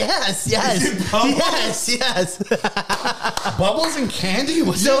 Bubbles? Yes. Yes. Bubbles and Candy?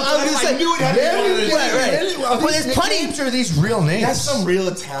 Was So I was just I like, knew it had to be one of those. right. Well, there's plenty. Names are these real names? That's some real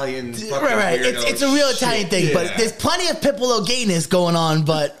Italian. Right. It's a real Italian thing, but there's plenty of Pippolo gayness going on,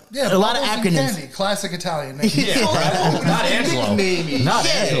 but Yeah, a lot of Bubbles and acronyms. Candy, classic Italian name. Not Angelo. Not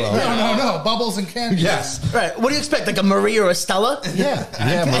Yeah. Angelo. No. Bubbles and Candy. Yes. Right. What do you expect? Like a Maria or a Stella? Yeah.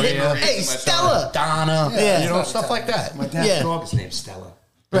 Yeah, Maria. Hey, Stella. Donna. Yeah. You know, stuff like that. My dad's Yeah. dog is named Stella.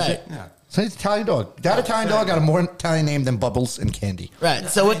 Right. Yeah. So it's Italian dog. That Italian dog got a more Italian name than Bubbles and Candy. Right.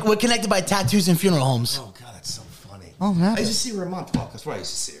 So we're connected by tattoos and funeral homes. Oh God, that's so funny. Oh, nice. I used to see her in Montauk. That's where I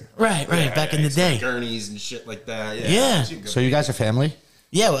used to see her. Right. Back in the it's like day. gurneys and shit like that. Yeah. She'd go- So you guys are family?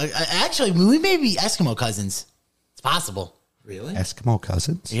 Yeah. Well, actually, we may be Eskimo cousins. It's possible. Really? Eskimo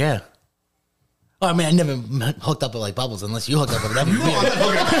cousins? Yeah. Well, I mean, I never hooked up with like Bubbles unless you hooked up with them.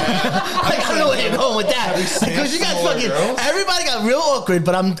 I don't know where you're going with that because you guys smaller fucking girls? everybody got real awkward.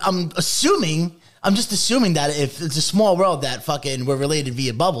 But I'm just assuming that if it's a small world that fucking we're related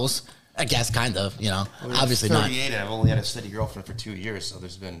via Bubbles. I guess kind of, you know, obviously not. 38. I've only had a steady girlfriend for 2 years, so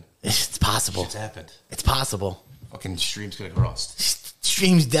there's been It's possible. shit's happened. It's possible. Fucking streams could have crossed.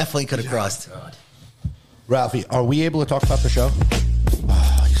 Streams definitely could have crossed. God. Ralphie, are we able to talk about the show?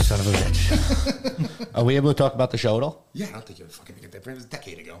 Oh, you son of a bitch. Are we able to talk about the show at all? Yeah, I don't think you would fucking make it different. It was a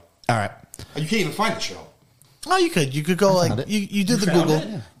decade ago. All right. You can't even find the show. Oh, you could go found like it. you do the Found Google.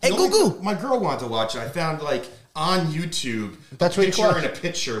 it? Hey The only Google. time my girl wanted to watch it. I found like on YouTube. That's a where you picture watch and a it.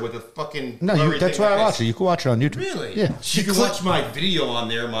 picture with a fucking. No, blurry that's thing where I like watch this. it. You can watch it on YouTube. Really? Yeah. You can watch my video on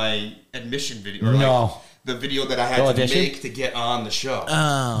there, my admission video. Or No. like the video that I had No to audition? make to get on the show.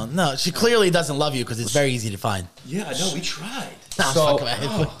 Oh no, she clearly doesn't love you because it's very easy to find. yeah, I know. We tried. Nah, So, fuck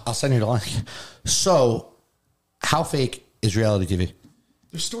it. I'll send you the link. So, how fake is reality TV?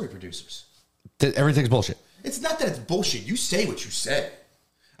 They're story producers. Everything's bullshit. It's not that it's bullshit. You say what you say.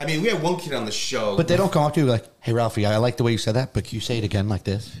 I mean, we had one kid on the show. But they don't come up to you like, hey, Ralphie, I like the way you said that, but can you say it again like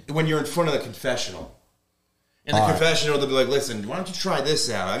this? When you're in front of the confessional. In the confessional, they'll be like, listen, why don't you try this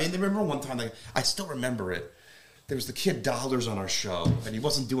out? I mean, they remember one time, like, I still remember it. There was the kid Dollars on our show, and he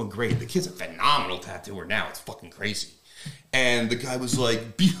wasn't doing great. The kid's a phenomenal tattooer now. It's fucking crazy. And the guy was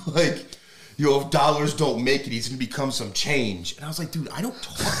like, be like, if Dollars don't make it, he's going to become some change. And I was like, dude, I don't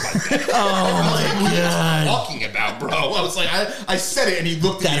talk like that. Oh, my God. What are you talking about, bro? I was like, I said it, and he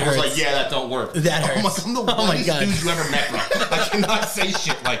looked at me and was like, yeah, that don't work. That hurts. I'm like, I'm the whitest dude you ever met, bro. I cannot say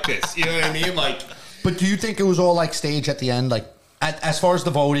shit like this. You know what I mean? Like, but do you think it was all like staged at the end? Like, as far as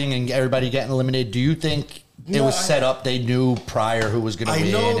the voting and everybody getting eliminated, do you think it was set up? They knew prior who was going to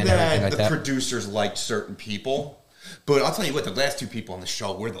win and everything like that? I know that the producers liked certain people, but I'll tell you what, the last two people on the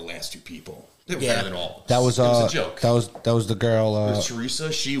show were the last two people. They were better than all of us. That was it was a joke. That was the girl. It was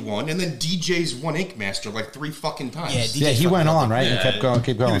Teresa. She won, and then DJ's won Ink Master like 3 fucking times. Yeah, he went on, right? Yeah, and kept going.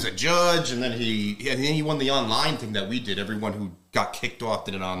 He was a judge, and then he won the online thing that we did. Everyone who got kicked off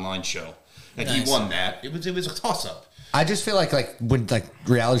did an online show, and he won that. It was a toss up. I just feel like when like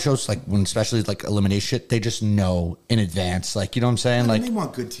reality shows, like when especially like elimination shit, they just know in advance. Like, you know what I'm saying? Like, they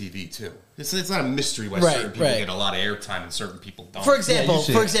want good TV too. It's not a mystery why certain people get a lot of airtime and certain people don't. For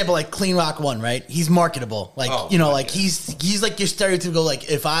example, like Clean Rock 1, right? He's marketable. Like, he's like your stereotypical, like,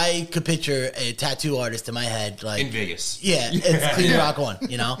 if I could picture a tattoo artist in my head, like in Vegas. Yeah, it's Clean Rock 1,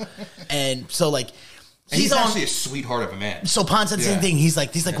 you know? And so like he's actually a sweetheart of a man. So Pon said the same thing. He's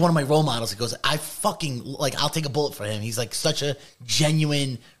like one of my role models. He goes, I fucking like, I'll take a bullet for him. He's like such a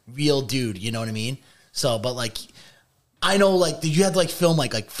genuine, real dude. You know what I mean? So, but like, I know, like, did you have to like film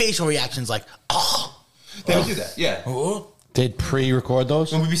like facial reactions, like, oh, they would do that, yeah. They'd pre-record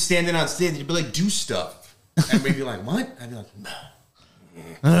those. When we'd be standing on stage, they'd be like, do stuff, and we'd be like, what? I'd be like,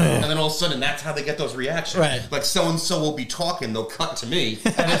 and then all of a sudden, that's how they get those reactions. Right. Like, so-and-so will be talking, they'll cut to me,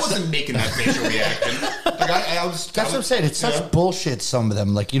 and I wasn't making that facial reaction. Like, I was... That's what I'm saying. It's such bullshit, some of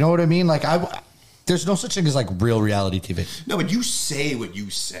them. Like, you know what I mean? Like, there's no such thing as, like, real reality TV. No, but you say what you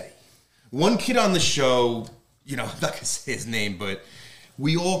say. One kid on the show, you know, I'm not going to say his name, but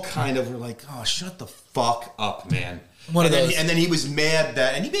we all kind of were like, oh, shut the fuck up, man. And then he was mad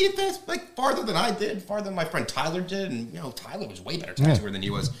that, and he made it fast, like, farther than I did, farther than my friend Tyler did, and, you know, Tyler was way better tattooer than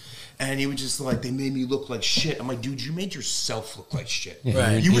he was. And he was just like, they made me look like shit. I'm like, dude, you made yourself look like shit. Yeah,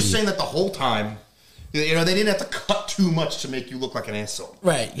 right. You were saying that the whole time. You know, they didn't have to cut too much to make you look like an asshole.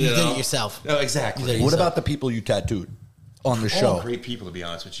 Right. You did it yourself. Oh, exactly. What about the people you tattooed on the show? All great people, to be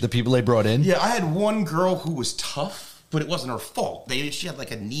honest with you. The people they brought in? Yeah, I had one girl who was tough. But it wasn't her fault. She had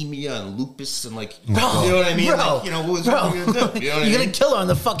like anemia and lupus and like, you know what I mean? Bro, like, you know, what are we gonna do? You know what You're going to kill her on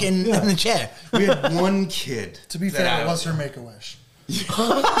the fucking in the chair. We had one kid. To be fair, it was her Make-A-Wish.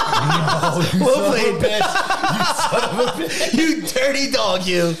 Well played, bitch. You son of a bitch. You dirty dog,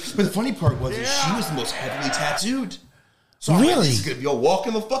 you. But the funny part was she was the most heavily tattooed. So really? Like, this is going to be a walk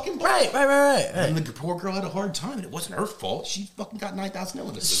in the fucking block. Right. And the poor girl had a hard time, and it wasn't her fault. She fucking got 9,000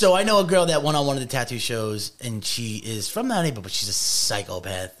 illnesses. So I know a girl that went on one of the tattoo shows, and she is from that neighborhood, but she's a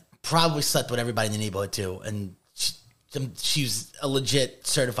psychopath. Probably slept with everybody in the neighborhood, too. And she's a legit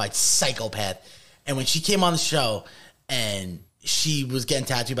certified psychopath. And when she came on the show, and she was getting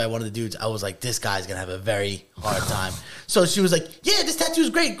tattooed by one of the dudes, I was like, this guy's going to have a very hard time. So she was like, yeah, this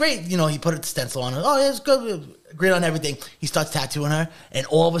tattoo's great. You know, he put a stencil on her. Oh, yeah, it's good. Agreed on everything. He starts tattooing her, and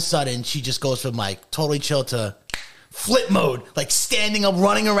all of a sudden, she just goes from, like, totally chill to flip mode, like, standing up,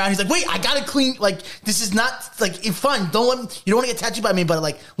 running around. He's like, wait, I got to clean. Like, this is not, like, fun. You don't want to get tattooed by me, but,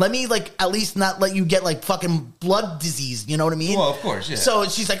 like, let me, like, at least not let you get, like, fucking blood disease. You know what I mean? Well, of course, yeah. So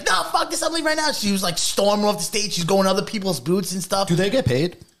she's like, no, fuck this. I'm leaving right now. She was, like, storming off the stage. She's going to other people's booths and stuff. Do they get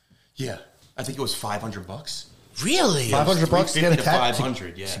paid? Yeah. I think it was $500. Really? $500 to get a tattoo?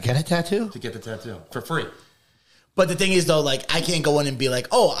 $500, yeah. To get a tattoo? To get the tattoo. For free. But the thing is, though, like, I can't go in and be like,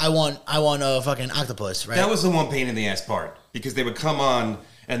 oh, I want a fucking octopus, right? That was the one pain in the ass part. Because they would come on,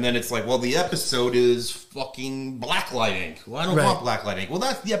 and then it's like, well, the episode is fucking blacklight ink. Well, I don't want blacklight ink. Well,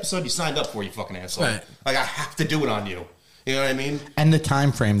 that's the episode you signed up for, you fucking asshole. Right. Like, I have to do it on you. You know what I mean? And the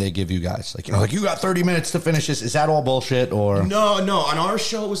time frame they give you guys. Like, you know, like, you got 30 minutes to finish this. Is that all bullshit, or? No. On our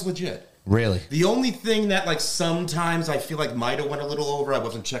show, it was legit. Really? The only thing that, like, sometimes I feel like might have went a little over, I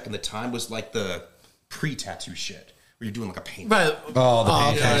wasn't checking the time, was, like, the pre-tattoo shit. Where you're doing like a paint. Right. Oh, the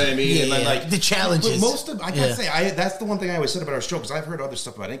paint. You know what I mean? Yeah, and then, like, the challenges. But most of, I gotta say, that's the one thing I always said about our show, because I've heard other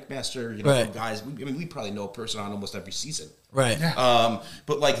stuff about Ink Master, you know, from guys. We probably know a person on almost every season. Right. Yeah.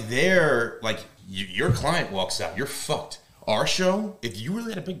 But like your client walks out, you're fucked. Our show, if you really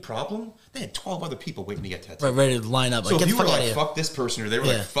had a big problem, they had 12 other people waiting to get tattooed. Right, ready to line up. So like, if you were get the fuck out like, of here. fuck this person, or they were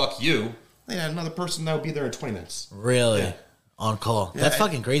like, fuck you, they had another person that would be there in 20 minutes. Really? Yeah. On call. Yeah, That's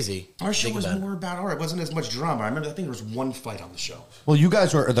fucking crazy. Our show was more about art. It wasn't as much drama. I think there was one fight on the show. Well, you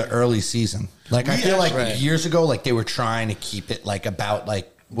guys were the early season. Like, I feel like years ago, like, they were trying to keep it, like, about,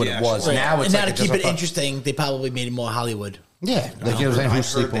 like, what it was. Right. Now it's and now like to keep it interesting, they probably made it more Hollywood. Yeah. Like, it was like, who's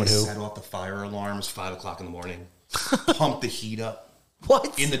sleeping with who. Set off the fire alarms 5 o'clock in the morning. Pump the heat up.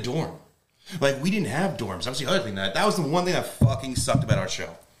 What? In the dorm. Like, we didn't have dorms. That was the other thing. That was the one thing that fucking sucked about our show.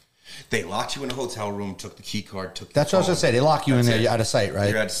 They locked you in a hotel room, took the key card, took the That's what I was going to say. They lock you in there, you're out of sight, right?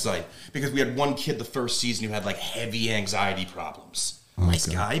 You're out of sight. Because we had one kid the first season who had, like, heavy anxiety problems. Nice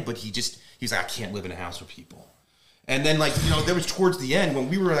guy, but he's like, I can't live in a house with people. And then, like, there was towards the end when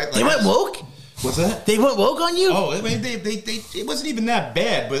we were like... They went woke? What's that? They went woke on you? Oh, I mean, it wasn't even that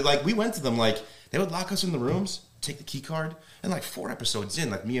bad, but, like, we went to them, like, they would lock us in the rooms, take the key card, and, like, 4 episodes in,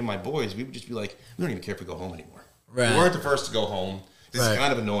 like, me and my boys, we would just be like, we don't even care if we go home anymore. Right. We weren't the first to go home. This is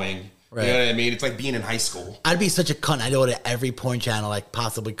kind of annoying. Right. You know what I mean? It's like being in high school. I'd be such a cunt. I'd order every porn channel I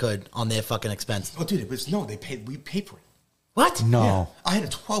possibly could on their fucking expense. Oh, dude, we paid for it. What? No. Yeah. I had a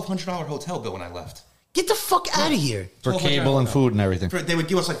 $1,200 hotel bill when I left. Get the fuck out of here. For cable and food and everything. They would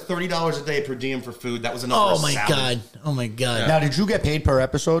give us like $30 a day per diem for food. That was enough Oh for a my salad. God. Oh my God. Yeah. Now, did you get paid per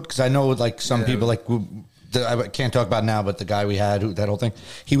episode? Because I know, like, some people, like, I can't talk about it now, but the guy we had, that whole thing,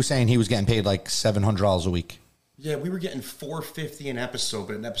 he was saying he was getting paid like $700 a week. Yeah, we were getting $450 an episode,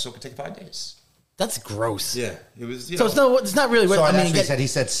 but an episode could take 5 days. That's gross. Yeah, it was. So it's not really. So I that's mean, what he said. He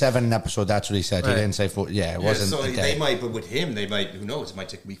said 7 an episode. That's what he said. Right. He didn't say 4. Yeah, it wasn't. So a day. they might, but with him, they might. Who knows? It might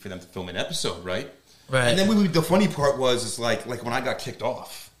take a week for them to film an episode, right? Right. And then the funny part was like when I got kicked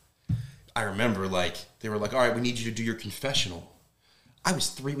off, I remember like they were like, "All right, we need you to do your confessional." I was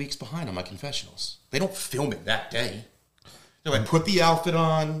 3 weeks behind on my confessionals. They don't film it that day. They're like, put the outfit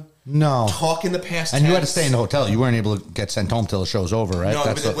on. No. Talk in the past And tense. you had to stay in the hotel. You weren't able to get sent home till the show's over, right? No,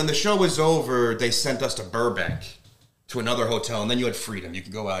 but when the show was over, they sent us to Burbank to another hotel, and then you had freedom. You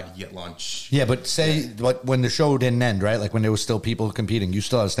could go out, you get lunch. Yeah, but when the show didn't end, right? Like when there was still people competing, you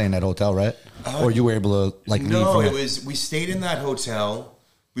still had to stay in that hotel, right? Or you were able to like leave? No, we stayed in that hotel.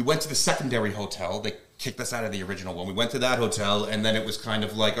 We went to the secondary hotel. They kicked us out of the original one. We went to that hotel, and then it was kind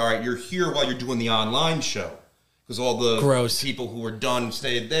of like, all right, you're here while you're doing the online show. Because all the people who were done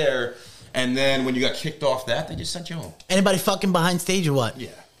stayed there. And then when you got kicked off that, they just sent you home. Anybody fucking behind stage or what?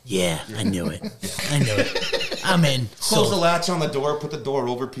 Yeah. Yeah, I knew it. I knew it. I'm in. Close the latch on the door, put the door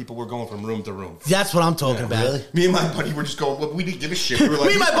over. People were going from room to room. That's what I'm talking about. Really? Me and my buddy were just going, well, we didn't give a shit. We were like,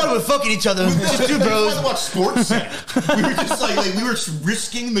 Me and my buddy were fucking each other. Just two we bros. wanted to watch Sports Center. We were just like we were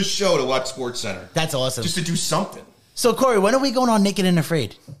risking the show to watch Sports Center. That's awesome. Just to do something. So, Corey, when are we going on Naked and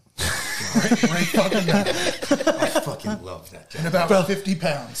Afraid? Right fucking now. I fucking love that. In about 50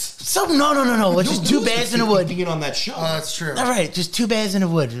 pounds. So, no. It's just two bears in the wood. Being on that show. That's true. All right, just two bears in the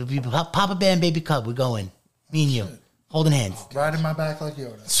wood. It'll be Papa Bear and Baby Cub. We're going. Me and you. Holding hands. Riding my back like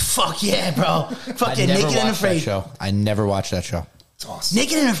Yoda. Fuck yeah, bro. Fuck yeah, Naked and Afraid. Show. I never watched that show. It's awesome.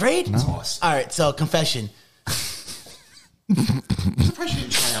 Naked and Afraid? It's awesome. All right, so confession. I'm surprised you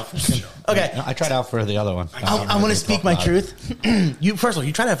didn't try out for the show. Okay. No, I tried out for the other one. I want to speak my truth. First of all,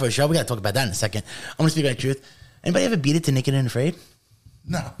 you tried out for a show. We got to talk about that in a second. I want to speak my truth. Anybody ever beat it to Naked and Afraid?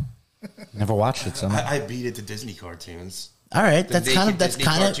 No. Never watched it. So I beat it to Disney cartoons. All right, The naked Disney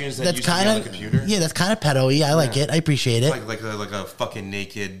cartoons that used to be on the computer? yeah, that's kind of pedo-y. I like it. I appreciate it. Like a fucking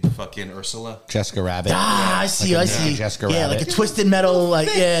naked fucking Ursula. Jessica Rabbit. I see. Like a Yeah, Jessica Rabbit. like a twisted metal. Like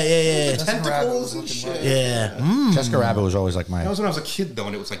yeah. Tentacles and shit. Yeah. Jessica Rabbit was always like my. That was when I was a kid though,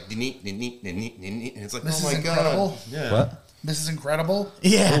 and it was like and it's like, This oh is my incredible. god. Yeah. What? This is incredible.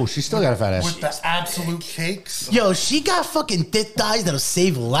 Yeah. Oh, she's still got a fat ass. With the absolute cakes. Yo, she got fucking thick thighs that'll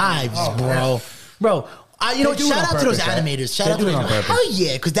save lives, Oh, bro. man. Bro, you know, do it on shout out to those purpose, right? animators. Shout They out to do it those. on purpose. Hell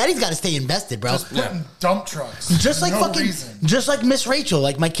yeah, because Daddy's got to stay invested, bro. Just putting dump trucks. Just like no fucking, reason. just like Miss Rachel.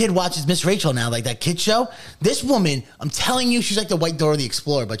 Like my kid watches Miss Rachel now, like that kid show. This woman, I'm telling you, she's like the White Dora the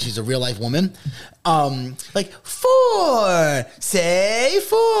Explorer, but she's a real life woman. Like 4, say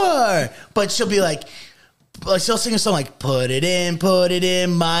 4, but she'll be like she'll sing a song like put it in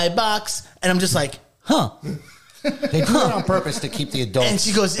my box, and I'm just like, huh. They do it on purpose to keep the adults. And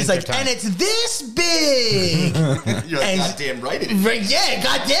she goes, it's like, and it's this big. You're like, And- goddamn right it is. Right, yeah,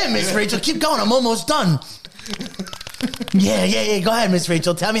 goddamn, Miss Rachel, keep going. I'm almost done. Yeah. Go ahead, Miss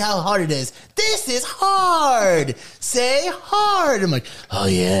Rachel. Tell me how hard it is. This is hard. Say hard. I'm like, oh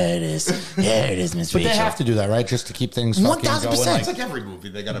yeah, it is. Yeah, it is, Miss But Rachel. they have to do that, right? Just to keep things fucking 1000%. going. It's like every movie.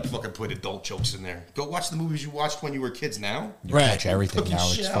 They gotta fucking put adult jokes in there. Go watch the movies you watched when you were kids now. You Right. catch everything Cooking now.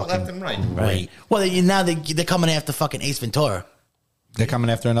 shit It's out fucking left and right. Right. Well, now they're coming after fucking Ace Ventura. They're coming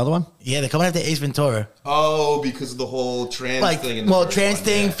after another one? Yeah, they're coming after Ace Ventura. Oh, because of the whole trans thing. Trans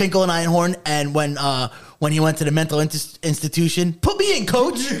thing, yeah. Finkel and Einhorn, and when he went to the mental institution, put me in,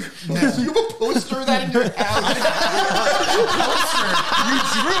 coach. You have a poster of that in your house. You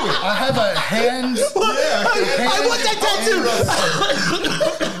drew it. I have a hand. I want that tattoo.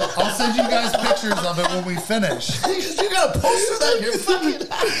 I'll send you guys pictures of it when we finish. You got a poster of that in your fucking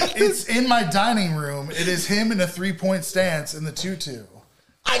house. It's in my dining room. It is him in a 3-point stance in the tutu.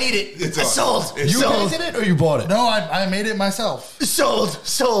 I need it. Sold. You painted it or you bought it? No, I made it myself. Sold.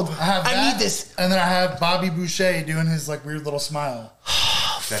 I need this. And then I have Bobby Boucher doing his like weird little smile.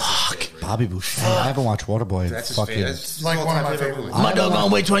 Fuck. Bobby Boucher. I haven't watched Waterboy. That's It's like one of my favorite movies. My dog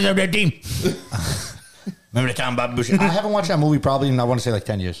gonna wait 20 of their team. Remember the time Bobby Boucher? I haven't watched that movie probably in, I want to say, like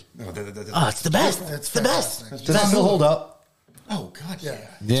 10 years. Oh, it's the best. It's the best. Does that still hold up? Oh, God, yeah.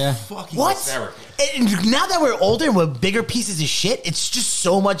 Yeah. Fucking what? hysterical. And now that we're older and we're bigger pieces of shit, it's just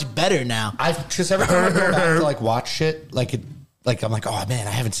so much better now. I've just every time I go back to like watch shit, like I'm like, oh man,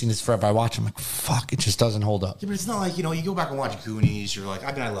 I haven't seen this forever. I watch, I'm like, fuck, it just doesn't hold up. Yeah, but it's not like, you go back and watch Goonies, you're like,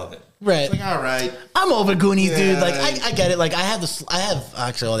 I love it. Right. It's like, all right. I'm over Goonies, dude. Like, I get it. Like, I have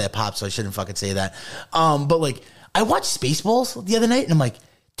actually all that pop, so I shouldn't fucking say that. But like, I watched Spaceballs the other night, and I'm like,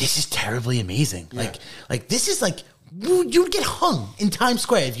 this is terribly amazing. Yeah. Like this is like, you'd get hung in Times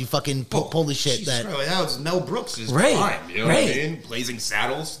Square if you fucking pull the shit. That now it's Mel Brooks' right, prime. You know what I mean? Blazing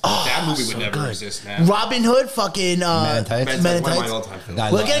Saddles. Oh, that movie would so never good. exist now. Robin Hood, fucking Men in Tights. Men in One of Tights. my all-time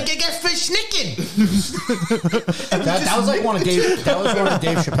films. We're gonna get fish snicking. that was like one of Dave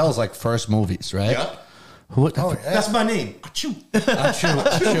Chappelle's like first movies, right? Yeah. That's my name. Achoo.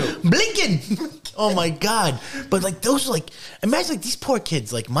 Blinking. Oh my God. But like those are like, imagine like these poor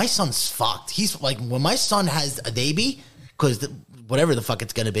kids. Like my son's fucked. He's like, when my son has a baby, because whatever the fuck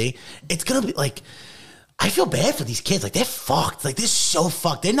it's gonna be like, I feel bad for these kids. Like they're fucked. Like they're so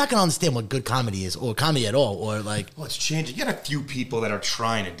fucked. They're not gonna understand what good comedy is or comedy at all. Or like, well, it's changing. You got a few people that are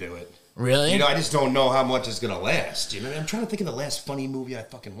trying to do it. Really? I just don't know how much it's gonna last. I'm trying to think of the last funny movie I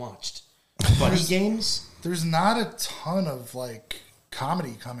fucking watched. Buddy Games. There's not a ton of like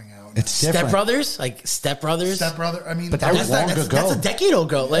comedy coming out. It's Step Brothers, like Step Brothers. Step Brother. I mean, but that was long ago. That's a decade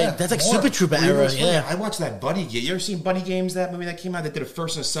ago. Like that's like Super Trooper era. Yeah. I watched that Buddy Game. You ever seen Buddy Games? That movie that came out. They did a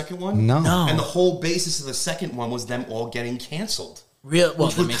first and a second one. No. And the whole basis of the second one was them all getting canceled. Well,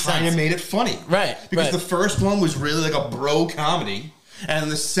 which kind of made it funny, right? Because the first one was really like a bro comedy,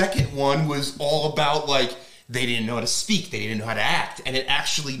 and the second one was all about like they didn't know how to speak, they didn't know how to act, and it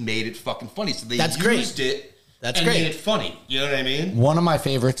actually made it fucking funny. So they used it. That's and great. Made it funny. You know what I mean? One of my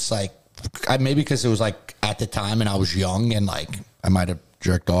favorites, like maybe because it was like at the time and I was young and like I might have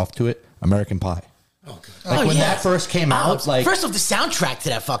jerked off to it. American Pie. Oh, God. Like when that first came out, like first off, the soundtrack to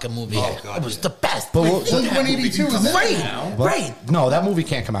that fucking movie, it was the best. But Blink-182 was right, right. No, that movie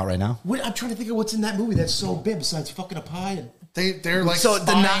can't come out right now. I'm trying to think of what's in that movie that's so big besides fucking a pie. And they're like so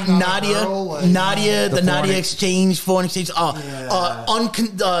the Nadia exchange, foreign exchange, no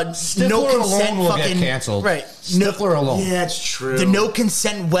consent will fucking get canceled. Right, Stifler alone. Yeah, it's true. The no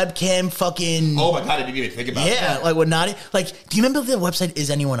consent webcam fucking. Oh my God, I didn't even think about that. Yeah, like with Nadia. Like, do you remember the website Is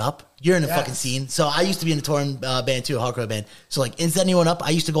Anyone Up? You're in the fucking scene. So I used to be in a touring band too, a hardcore band. So like, Is Anyone Up?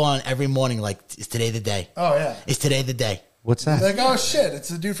 I used to go on every morning. Like, is today the day? Oh yeah, is today the day? What's that? Like, oh shit, it's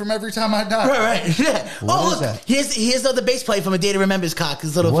the dude from Every Time I Die. Right. Yeah. What is that? Here's the bass player from A Day to Remember's cock,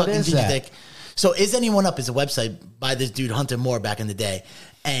 his little fucking ginger dick. So Is Anyone Up is a website by this dude Hunter Moore back in the day,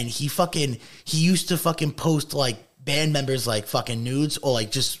 and he used to fucking post like band members like fucking nudes or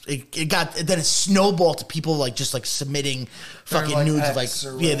like just it snowballed to people like just like submitting fucking like nudes of like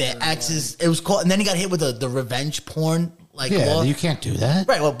their exes. It was called, and then he got hit with the revenge porn. Like, you can't do that.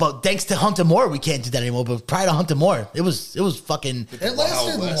 Right. Well, but thanks to Hunter Moore, we can't do that anymore. But prior to Hunter Moore, it was fucking. It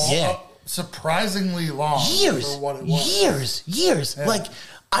lasted long, surprisingly long. Years. For what it was. Years. Yeah. Like,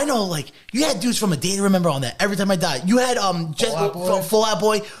 I know, like, you had dudes from A Day to Remember on that. Every Time I Die. You had Full Out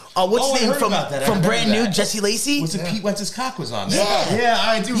Boy. What's his name from Brand New? Jesse Lacey. Was it Pete Wentz's cock was on there? Yeah,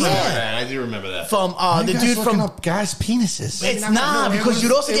 I do remember that. From the dude from up guys' penises. It's not because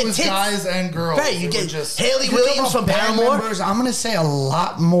you'd also get tits. Guys and girls. Right, you get Haley Williams from Paramore. Members, I'm gonna say a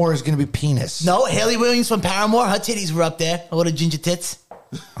lot more is gonna be penis. No, Haley Williams from Paramore. Her titties were up there. A little ginger tits.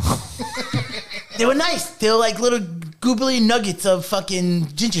 They were nice. They were like little googly nuggets of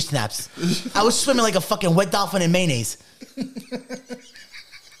fucking ginger snaps. I was swimming like a fucking wet dolphin in mayonnaise.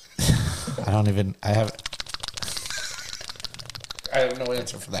 I have no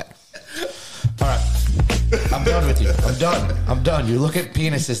answer for that. All right. I'm done with you. I'm done. You look at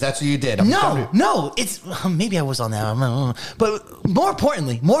penises. That's what you did. No. It's maybe I was on that. But more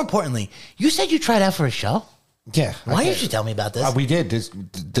importantly, you said you tried out for a show. Yeah. Why didn't you tell me about this? We did.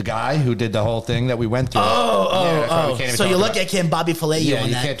 The guy who did the whole thing that we went through. So you're lucky I can't Bobby Fillet you Yeah, on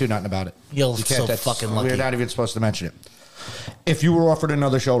you that. can't do nothing about it. You're You can't. so fucking lucky. We're not even supposed to mention it. If you were offered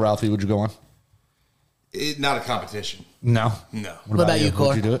another show, Ralphie, would you go on? Not a competition. No. No. What about you, Cor?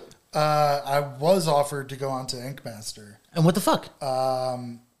 Would you do it? I was offered to go on to Ink Master. And what the fuck?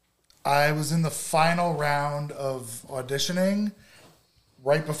 I was in the final round of auditioning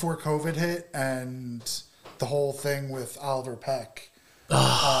right before COVID hit, and the whole thing with Oliver Peck.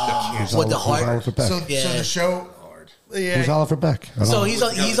 What the heart? Oliver Peck? So the show. Yeah, Who's Oliver Peck? So he's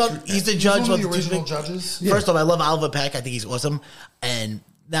the judge one of of the original Toothpick. judges. First off, I love Oliver Peck. I think he's awesome. And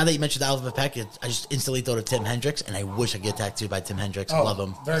now that you mentioned Oliver Peck, I just instantly thought of Tim Hendricks, and I wish I could get tattooed by Tim Hendricks. I love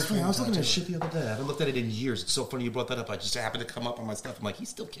him. Very I was looking at tattoo. shit the other day. I haven't looked at it in years. It's so funny you brought that up. I just happened to come up on my stuff. I'm like, he's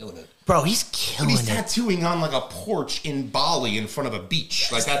still killing it. Bro, he's And killing he's it. tattooing on like a porch in Bali in front of a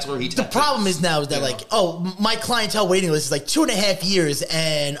beach. Like that's where he. The problem is now is that like, my clientele waiting list is like 2.5 years,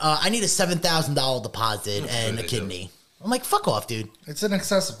 and I need a $7,000 deposit and a kidney. I'm like, fuck off, dude. It's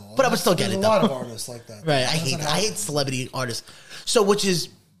inaccessible. But I would still get There's it, a lot though. of artists like that. Right. It doesn't I hate celebrity artists. So, which is,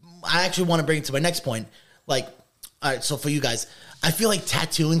 I actually want to bring it to my next point. Like, all right, so for you guys, I feel like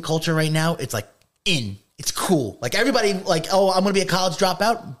tattooing culture right now, it's like it's cool. Like everybody, like, oh, I'm going to be a college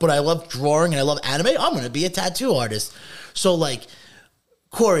dropout, but I love drawing and I love anime. I'm going to be a tattoo artist. So, like,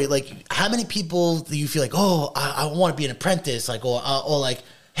 Corey, like, how many people do you feel like, oh, I want to be an apprentice? Like, or like,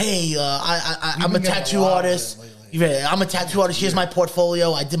 hey, I'm a been getting tattoo a lot of artist. it lately. Yeah, I'm a tattoo artist. Here's my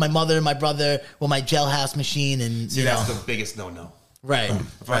portfolio. I did my mother and my brother with my jailhouse machine, and See, you know, that's the biggest no-no. right.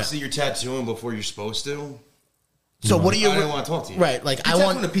 If I see you're tattooing before you're supposed to, So what do you? I don't want to talk to you. Right, like If I you're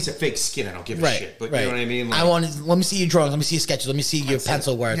want. tattooing a piece of fake skin. I don't give a Right, shit. But right. you know what I mean? Like, I want. Let me see your drawings. Let me see your sketches. Let me see your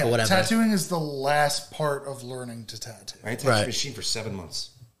pencil work Yeah, or whatever. tattooing is the last part of learning to tattoo. I ain't tattooed Right. a machine for 7 months.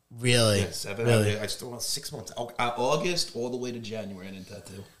 Really, Yeah, 7. really. I still want 6 months. August all the way to January. I didn't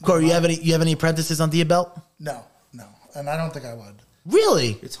tattoo. Corey, you have any apprentices under your belt? No, and I don't think I would.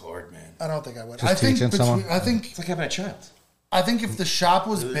 Really? It's hard, man. I don't think I would. Just I think teaching someone? I think It's like having a child. if the shop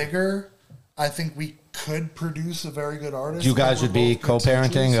was bigger, I think we could produce a very good artist. You guys Like, would we're be both good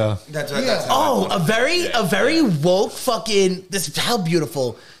co-parenting? teachers. That's Yeah. That's how Oh, a very woke fucking. This is how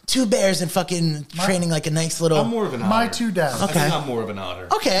beautiful. Two bears and fucking training like a nice little. I'm more of an otter. My two dads. I Okay. think I'm more of an otter.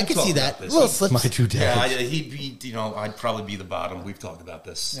 Okay, I We've can talked see about that. this. Little slips. My two Yeah, dads. he'd be, I'd probably be the bottom. We've talked about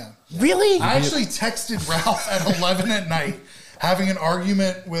this. Yeah. Really? I actually texted Ralph at 11 at night, having an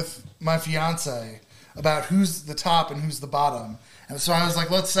argument with my fiance about who's the top and who's the bottom. And so I was like,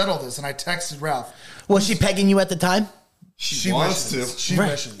 let's settle this. And I texted Ralph. Was she pegging you at the time? She wants wishes. to. She Right.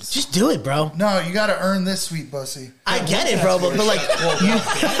 wishes. Just do it, bro. No, you got to earn this, sweet pussy. I get it, bro, but like you.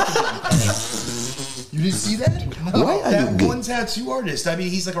 You didn't see that? No. That one tattoo artist. I mean,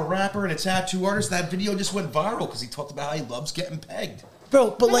 he's like a rapper and a tattoo artist. That video just went viral because he talked about how he loves getting pegged.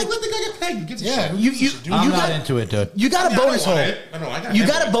 Bro, but Like, like let the guy get pegged. Who gives a Yeah, shit? you I'm not got into it, dude. you got a Yeah, I bonus don't hole. want it. I know, I got You got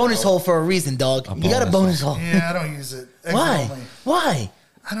a hemorrhoids, bonus bro. hole for a reason, dog. You got a bonus bonus hole. Yeah, I don't use it. Eggs Why? only. Why?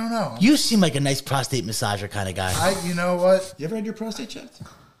 I don't know. You seem like a nice prostate massager kind of guy. You know what? You ever had your prostate checked?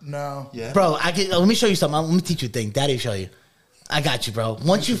 No. Yeah. Bro, let me show you something. Let me teach you a thing. Daddy will show you. I got you, bro.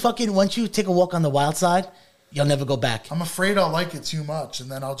 Once you take a walk on the wild side, you'll never go back. I'm afraid I'll like it too much, and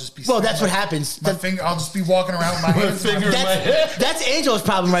then I'll just be. Well, that's what happens. My finger. I'll just be walking around with my hands. in my That's Angel's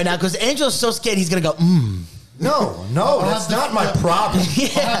problem right now because Angel's so scared he's gonna go. No, that's have not the- my problem. I'll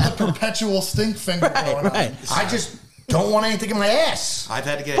have the perpetual stink finger going on. Right. I just don't want anything in my ass. I've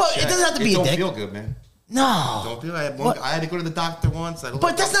had to get Well, it it checked. doesn't have to be a don't dick. feel good, man. No, Don't feel. I What? had to go to the doctor once.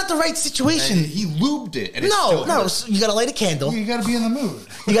 but that's not the right situation. And he lubed it. And it No, still no. hurt. So you gotta light a candle. You got to be in the mood.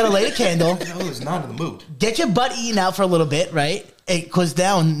 You gotta light a candle. I was not in the mood. Get your butt eaten out for a little bit, right? It goes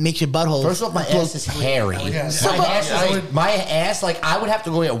down, makes your butthole. First off, my ass is hairy. Yeah. My ass, like I would have to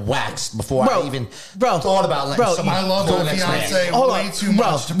go get waxed before Bro, I even bro, thought about letting bro, someone I love go my next man. fiance Hold way on. too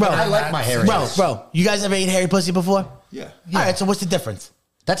Bro, much. To bro. put her I in like that my hairy Bro, ass. bro, you guys ever ate hairy pussy before? Yeah. All right, so what's the difference?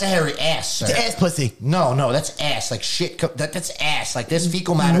 That's a hairy ass, sir. It's ass pussy. No, that's ass. Like shit. That's ass. Like there's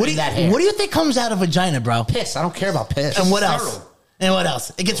fecal matter What do in you, that hair. what do you think comes out of vagina, bro? Piss. I don't care about piss. And what else? sterile. And what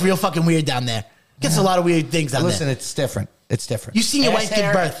else? It gets real fucking weird down there. It gets a lot of weird things down Listen, there. it's different. It's different. You seen your Ass wife give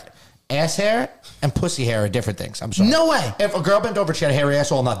hair- birth. Ass hair and pussy hair are different things. I'm sorry. No way. If a girl bent over, she had a hairy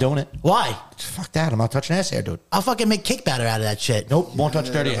asshole, I'm not doing it. Why? Fuck that. I'm not touching ass hair, dude. I'll fucking make cake batter out of that shit. Nope. Won't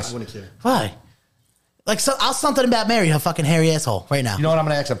touch dirty I ass. wouldn't care. Why? Like, so I'll something about Mary, her fucking hairy asshole, right now. You know what I'm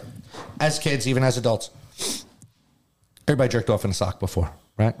going to ask them? As kids, even as adults, everybody jerked off in a sock before.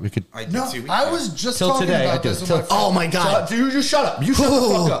 right? We could. I was just till talking today. about I do. this. With my Oh my god! You shut up. You shut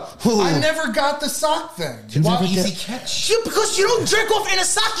the fuck up. I never got the sock thing. Why Easy catch. Because you don't jerk off in a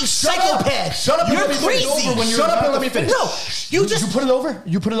sock, you psychopath. Shut up. You're and let me finish. crazy. Shut up and let me finish. No, you just You put it over.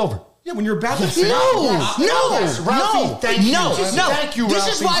 You put it over. Yeah, when you're about to finish. Yes, Ralphie, thank you. no. Thank you, This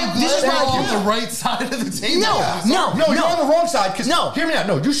is Ralphie. why. This is We're why. on the right side of the table. No, You're on the wrong side. Because No. hear me out.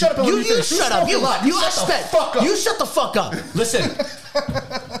 No, you shut up and let me You finish. shut up. You shut the fuck up. You shut the fuck up.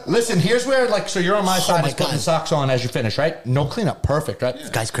 Listen. Here's where so you're on my side. my Is putting God. the socks on as you finish, right? No cleanup. Perfect, right? This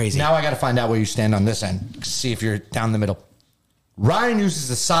guy's crazy. Now I got to find out where you stand on this end. See if you're down the middle. Ryan uses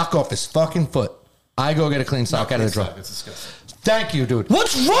the sock off his fucking foot. I go get a clean sock out of the drawer. It's disgusting. Thank you, dude.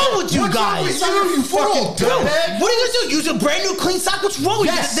 What's wrong with you guys? You fucking Bro, what dirtbag. are you gonna do? Use a brand new clean sock? What's wrong with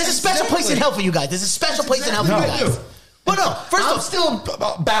Yes, you? There's a special place in hell for you guys. There's a special place in hell for you guys. But no, first I'm off,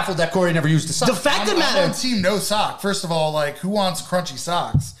 still baffled that Corey never used the sock. the fact of the I'm matter. on team no sock. First of all, like, who wants crunchy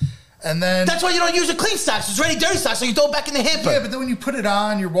socks? And then That's why you don't use a clean socks. It's already dirty socks, so you throw it back in the hamper. yeah, but then when you put it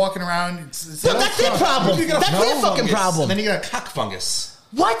on, you're walking around. No, that's their problem. You're gonna That's have their no fucking fungus, problem. And then you got a cock fungus.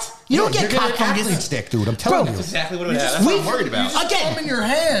 What? You don't get cock athlete fungus. stick, dude. I'm telling Bro, you. Exactly what it is. That's what I'm worried about. Come Again, in your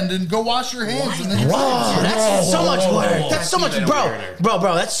hand and go wash your hands. And then you that's so much work. That's so much, They don't wear it. bro.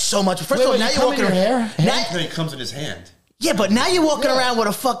 That's so much. First of all, wait, now you you're comb in walking your hair? Now, Then it comes in his hand. yeah, but now you're walking around with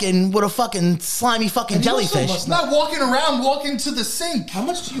a fucking slimy fucking You also jellyfish. must not walking around, walking to the sink. How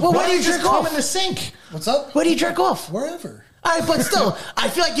much do you? Well, Why where do you just jerk come off? in the sink? What's up? Where do you jerk off? Wherever. All right, but still, I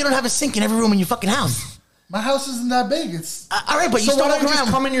feel like you don't have a sink in every room in your fucking house. My house isn't that big. It's All right, but you So why start don't you walking just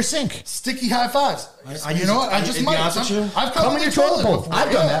around. come in your sink? sticky high fives. I you use know it. what? I just To be might. honest with you, I've Come in your toilet bowl. before,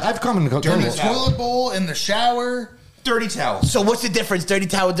 I've done yeah. that. I've come in the In the toilet bowl. toilet bowl, in the shower. dirty towels. So what's the difference? Dirty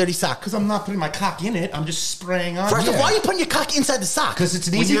towel, dirty sock. Because I'm not putting my cock in it. I'm just spraying on. First it. of all, why are you putting your cock inside the sock? Because it's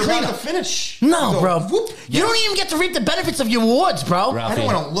an When easy you're about to cleanup. finish. No, you go, bro. whoop. You don't even get to reap the benefits of your awards, bro. Ralph. I don't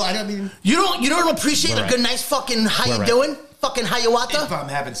want to look. I don't mean. You don't appreciate We're a good, right. nice fucking how We're you right. doing? Fucking If hayawata? I'm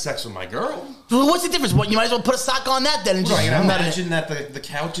having sex with my girl, Well, what's the difference? What, you might as well put a sock on that then and do I just gotta not imagine that the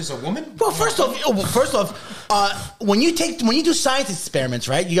couch is a woman? Well, first off, when you do science experiments,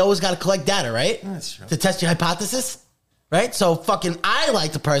 right? You always got to collect data, right? That's true. To test your hypothesis, right? So fucking, I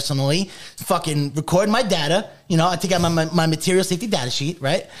like to personally fucking record my data. You know, I take out my material safety data sheet,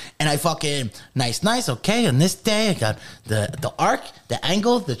 right? And I fucking nice. Okay, on this day, I got the arc, the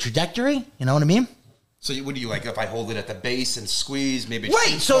angle, the trajectory. You know what I mean? So what do you like? If I hold it at the base and squeeze, maybe it Right.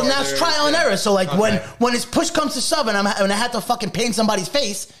 shoots So now it's farther? trial and Yeah. error. So like Okay. when it's push comes to shove and I had to fucking paint somebody's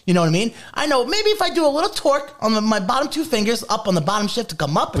face, you know what I mean? I know maybe if I do a little torque on my bottom two fingers up on the bottom shift to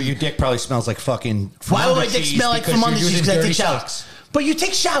come up. But your dick probably smells like fucking. Why would my under dick cheese smell like because from you're under cheese? using Because I dirty take showers. socks. But you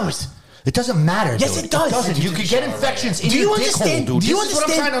take showers. It doesn't matter. Yes, dude. it does. It doesn't. You could get infections in Do you your dick understand? hole, dude. Do you This is what I'm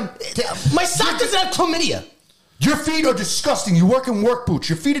understand? trying to- My sock doesn't have chlamydia. Your feet are disgusting. You work in work boots.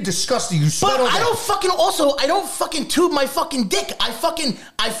 Your feet are disgusting. You sweat But all day. I don't fucking tube my fucking dick. I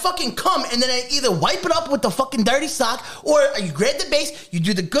fucking come and then I either wipe it up with the fucking dirty sock or you grab the base, you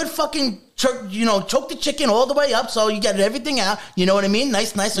do the good fucking choke the chicken all the way up so you get everything out. You know what I mean?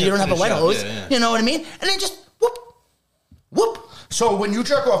 Nice, so you don't have a finish wet up, hose. yeah. You know what I mean? And then just whoop. So when you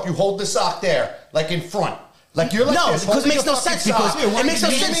jerk off, you hold the sock there, like in front. Like you're like No, this, because it holding makes your no fucking sense. Because sock. it makes no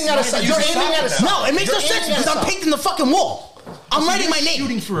You're sense. aiming at a sock. You're aiming at a sock. No, it makes no You're sense aiming at because a I'm sock. painting the fucking wall. I'm writing my name.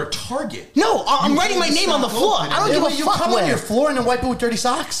 Shooting for a target. No, I'm You writing my hold the name on the sock floor. open I don't and give Wait, a you fuck come on where. your floor and then wipe it with dirty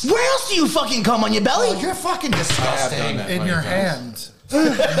socks? Where else do you fucking come on your belly? Oh, you're fucking I have disgusting. done that In plenty your of times.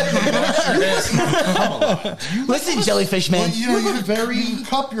 hand. Listen, jellyfish man. You know, you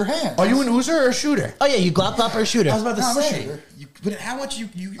cup your hand. Are you an oozer or a shooter? Oh yeah, you glop or a shooter. I was about to No, I'm a say. shooter. But how much you're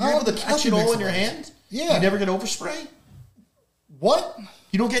Oh, able to catch it nothing all makes in your a hand? Yeah. You never get overspray? What?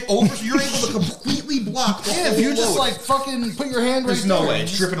 You don't get over. You're able to completely block the Yeah, whole if you just load. like fucking put your hand right There's no there. way.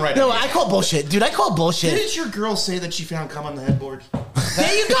 It's dripping right No, out. I call bullshit, dude. I call bullshit. Didn't your girl say that she found cum on the headboard?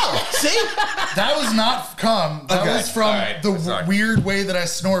 There you go. See? That was not cum. That Okay, was from all right, the sorry. weird way that I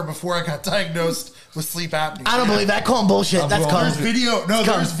snore before I got diagnosed with sleep apnea. I don't believe that. I call him bullshit. That's wrong. There's cum. video. No,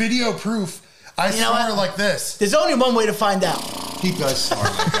 cum. there's video proof. I You know snore what? like this. There's only one way to find out. He does snort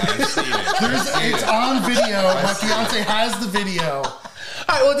like that. I've seen it. It's on video. My fiance has the video.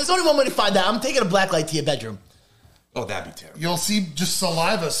 All right, well, there's only one way to find out. I'm taking a black light to your bedroom. Oh, that'd be terrible. You'll see just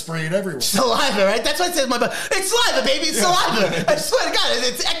saliva sprayed everywhere. Saliva, right? That's what it says in my book. It's saliva, baby. It's saliva. I swear to God,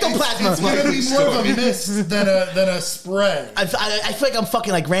 it's ectoplasm. It's gonna be more of a mist than a spray. I feel like I'm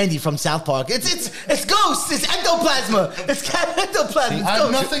fucking like Randy from South Park. It's ghosts. It's ectoplasma. It's ectoplasm. It's I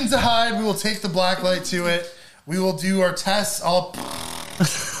have ghosts. nothing to hide. We will take the black light to it. We will do our tests.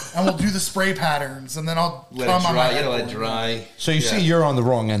 and we'll do the spray patterns, and then I'll Let come it on my dry. You gotta let it headboard. dry. So you see, you're on the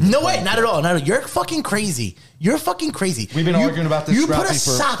wrong end. No way, not at all. Not at all. You're fucking crazy. You're fucking crazy. We've been arguing about this. You put a Ralphie,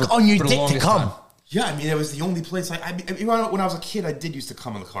 sock on your for the dick to longest come. time. Yeah, I mean, it was the only place. I mean, when I was a kid, I did used to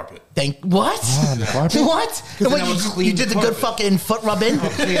come on the carpet. What? Oh, the carpet? What? The then way I would you clean did the the good carpet. fucking foot rub in?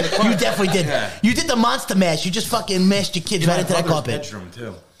 clean the You carpet. definitely did. Yeah. You did the monster mash. You just fucking mashed your kids right into that carpet. Bedroom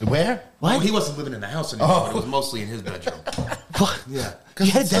too. Where? What? Well, he wasn't living in the house anymore. But it was mostly in his bedroom. What? Yeah. You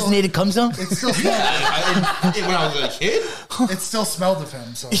had a it's still- designated cum zone? It still smells. When I was a kid. It still smelled of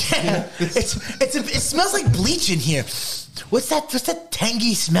him. So Yeah. It smells like bleach in here. What's that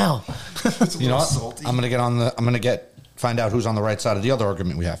tangy smell? It's a You know little what? salty. I'm gonna find out who's on the right side of the other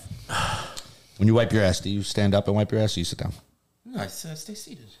argument we have. When you wipe your ass, do you stand up and wipe your ass, or you sit down? No, I said stay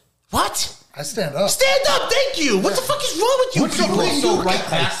seated. What? I stand up. Stand up, thank you. What the fuck is wrong with you? What's your people? brain? So right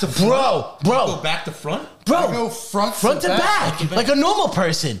back to Bro, Go back to front. I go bro, front front to back, like a normal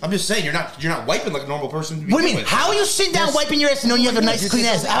person. I'm just saying you're not wiping like a normal person. to What do you begin mean? with. How are you sitting down wiping your ass and knowing you have a nice clean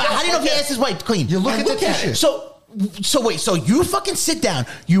ass? How do you know if your ass is wiped clean? You look at the look at tissue. it. So wait, so you fucking sit down,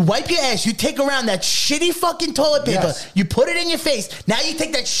 you wipe your ass, you take around that shitty fucking toilet paper, Yes. you put it in your face. Now you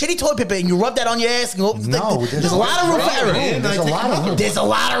take that shitty toilet paper and you rub that on your ass. And go, No, there's a lot of room for error. There's a lot of room. There's a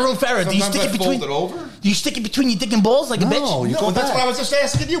lot of room for error. Do you Sometimes stick it I between? fold it over. Do you stick it between your dick and balls like a No, bitch? you No, go that's back. why I was just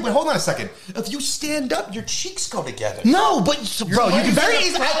asking you. But hold on a second. If you stand up, your cheeks go together. No, but bro, you can legs very are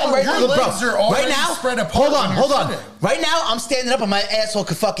easily. proper. Your legs are already right now, spread apart hold when on, you're hold on. sitting. Right now, I'm standing up and my asshole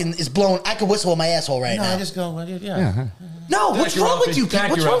could fucking is blown. I could whistle with my asshole right now. I just go. Yeah. No, what's you, wrong with Ralphie. you? Thank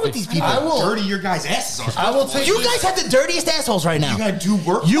What's you, wrong with Ralphie. these people? I will. Dirty your guys' asses are. I will take. You this- guys have the dirtiest assholes right now. You gotta do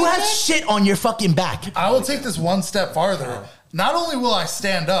work. You like have that? shit on your fucking back. I will take this one step farther. Not only will I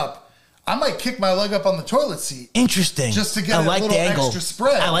stand up, I might kick my leg up on the toilet seat Interesting. just to get I a like little the angle. extra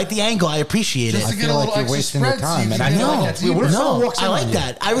spread. I like the angle. I appreciate Just it. to get feel a like little you're extra wasting your spread. time, so you and can I get know. like a Wait, deep- what if someone No, walks I in like on you?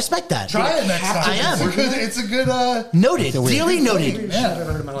 that. I respect that. Try it next time. I am. It's a good. Noted. Dearly noted. Yeah. I've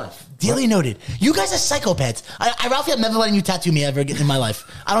ever heard in my life. Dearly noted. You guys are psychopaths. Ralphie, I'm never letting you tattoo me ever again in my life.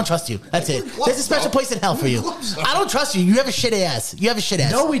 I don't trust you. That's it. There's a special place in hell for you. I don't trust you. You have a shit ass. You have a shit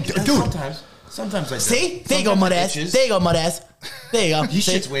ass. No, we do. Dude, Sometimes I do. See? There you go, Sometimes mud it ass. itches. There you go, mud ass. There you go. He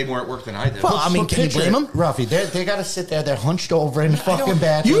See? shits way more at work than I do. Well, I mean, So can you picture blame it, him? Ralphie, they got to sit there. They're hunched over in the fucking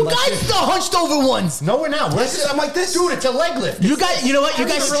bathroom. You like guys this. the hunched over ones. No, we're not. We're I'm like this. Dude, it's a leg lift. You guys, you know what? You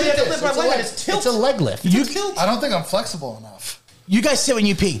guys, really have to is. lift my It's a leg. leg- It's tilt. It's a leg lift. I don't think I'm flexible enough. you guys sit when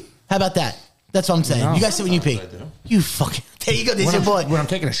you pee. How about that? That's what I'm saying. No. You guys sit when you pee. Sometimes I do. You fucking. There you go. There's your boy. When I'm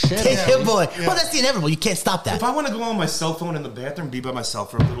taking a shit. There's your boy. Well, that's the inevitable. You can't stop If that. I want to go on my cell phone in the bathroom, be by myself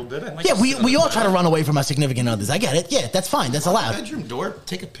for a little bit. I might Yeah, just we sit on all the try to run away from our significant others. I get it. Yeah, that's fine. That's allowed. bedroom door,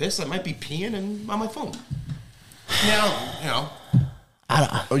 take a piss. I might be peeing and on my phone. Now, you know. I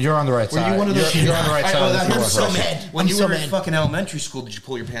don't. Oh, you're on the right Were side. you one of those? You're on the right I- side. oh, of the that- floor, I'm so bro. mad. When I'm you so were in mad. fucking elementary school, did you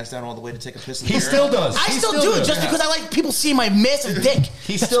pull your pants down all the way to take a piss in the He mirror? still does. I He still do it just because I like people seeing my massive dick.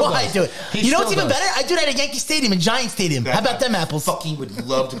 He That's still why does. I do it. He You know what's still even does. better? I do that at Yankee Stadium and Giant Stadium. How about them apples? Fucking would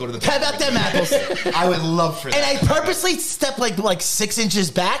love to go to the How about them apples? I would love for that. And I purposely step like 6 inches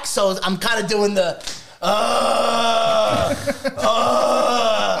back, so I'm kind of doing the.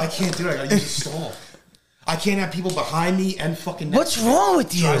 I can't do it. I gotta use a stall. I can't have people behind me and fucking. What's wrong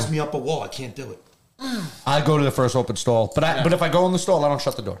with you? Drives me up a wall. I can't do it. I go to the first open stall, but if I go in the stall, I don't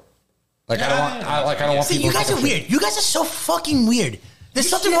shut the door. Like I don't want See, people. you guys to are take a shit. weird. You guys are so fucking weird. There's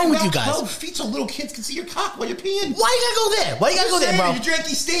something wrong with you guys. 12 feet so little kids can see your cock while you're peeing. Why you gotta go there? Why you gotta go there, bro? You're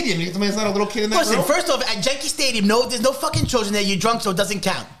Yankee Stadium. You there's not a little kid in that Listen, room. first off, at Yankee Stadium, there's no fucking children there. You're drunk, so it doesn't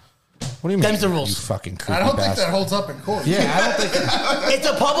count. What do you mean? Them's the rules. You fucking creepy I don't think bastard. that holds up in court. Yeah, I don't think. It's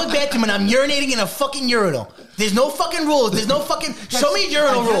a public bathroom, and I'm urinating in a fucking urinal. There's no fucking rules. There's no fucking. Show me a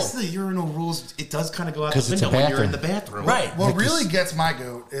urinal I rule. guess the urinal rules, it does kind of go out the 'Cause it's a window when you're in bathroom. the bathroom. Right. What really gets my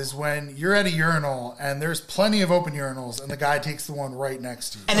goat is when you're at a urinal and there's plenty of open urinals and the guy takes the one right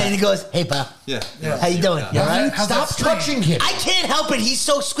next to you. And then he goes, "Hey, pal, Yeah. how you doing? You all right?" How's Stop that strange? touching him. I can't help it. He's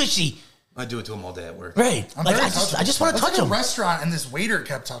so squishy. I do it to him all day at work. Right. I'm Like very I just touchable. want to touch Let's go to him. a restaurant and this waiter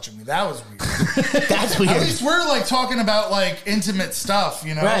kept touching me. That was weird. That's At weird. least we're like talking about like intimate stuff,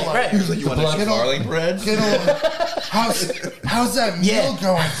 you know? Right, like, right. You want extra garlic bread? Get a, how's that meal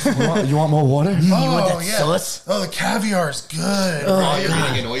Yeah. going? You want more water? You want that sauce? Oh, the caviar's good. Oh, you're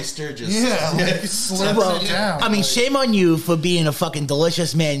eating an oyster? Just Yeah, like slurping Well, it down. I mean, shame on you for being a fucking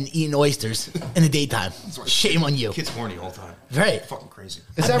delicious man eating oysters in the daytime. Shame on you. Kids horny all the time. Right. Fucking crazy.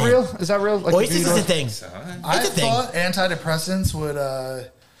 Is that real? Is that real? Like, Oysters you is know- a thing. I It's a thing. thought antidepressants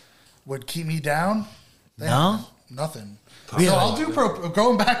would keep me down. They No? haven't. Nothing. Really? So I'll do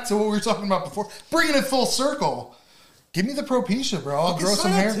going back to what we were talking about before, bringing it full circle. Give me the Propecia, bro. I'll Fucking grow some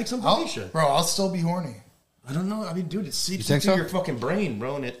sign up, hair. take some I'll- Propecia. Bro, I'll still be horny. I don't know. I mean, dude, it seeps think into so? your fucking brain,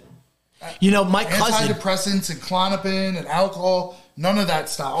 bro, and it. You know, my cousin. Antidepressants and Klonopin and alcohol, none of that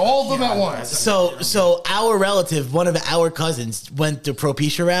stuff. All of them at once. So our relative, one of our cousins, went the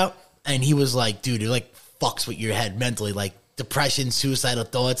Propecia route, and he was like, dude, it like fucks with your head mentally, like depression, suicidal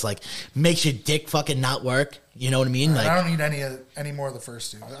thoughts, like makes your dick fucking not work. You know what I mean? Like, I don't need any more of the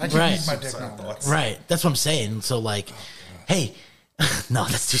first two. I can use my dick now. Right. That's what I'm saying. So like, hey. No,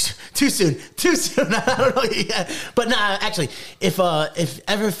 that's too soon. I don't know. Yeah. But nah, actually, if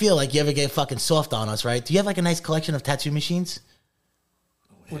ever feel like you ever get fucking soft on us, right? Do you have like a nice collection of tattoo machines?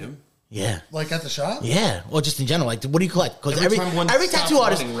 Him? Yeah. Like at the shop? Yeah. Or just in general. Like, what do you collect? Because every tattoo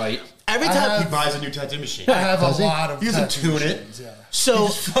artist, every time he buys a new tattoo machine. I have a lot of. He doesn't tattoo tune machines, it. Yeah. So he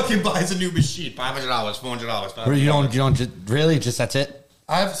just fucking buys a new machine, $500, $400. You don't really just that's it.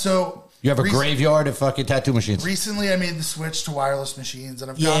 You have a graveyard of fucking tattoo machines. Recently, I made the switch to wireless machines, and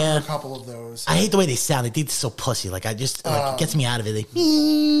I've gotten a couple of those. I hate the way they sound. They think they're so pussy. Like, I just, it gets me out of it. Like,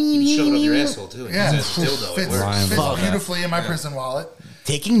 You shove it up your asshole, too. Yeah, It's a dildo. It fits works. beautifully in my prison wallet.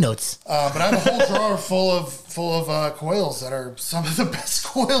 taking notes. But I have a whole drawer full of coils that are some of the best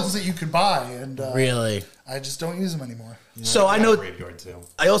coils that you could buy, and Really? I just don't use them anymore. So I know. Graveyard too.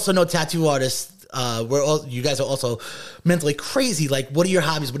 I also know tattoo artists. You guys are also mentally crazy. Like, what are your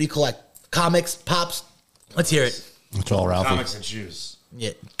hobbies? What do you collect? Comics, pops. Let's hear it. That's all, Ralphie. Comics and shoes.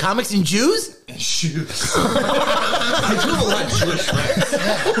 Yeah, comics and Jews. And shoes. I do a lot of Jewish friends.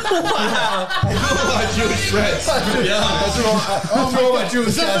 Wow. I do a lot of Jewish friends.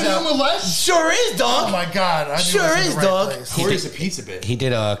 Is that the new molest? Sure is, dog. Oh my god! I knew Sure I was in is, the right dog. place. Corey's a pizza bit. He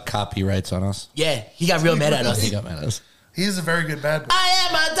did copyrights on us. Yeah, he got real mad at us. He got mad at us. He is a very good bad boy. I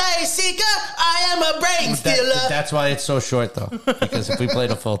am a day seeker. I am a brain stealer. That's why it's so short, though. Because if we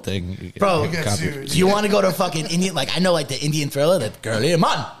played a full thing, you Bro, get sued. do you want to go to fucking Indian? Like, I know, like, the Indian Thriller, that girl, yeah,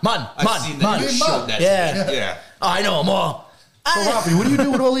 I've seen that. You showed that. Yeah. Yeah. Oh, I know them all. So, Ralphie, what do you do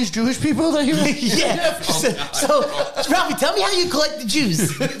with all these Jewish people that you? Yeah. So, Ralphie, tell me how you collect the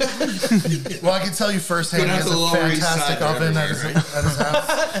Jews. Well, I can tell you firsthand, he Go down has to the a Lower East fantastic Side oven at his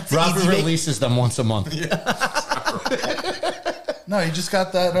house. Ralphie releases them once a month. No, he just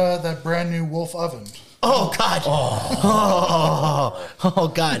got that brand new Wolf oven. Oh, God. Oh,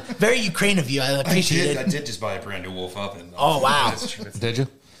 God. Very Ukraine of you. I appreciate I it. did just buy a brand new Wolf oven. Oh, wow. That's true. Did you?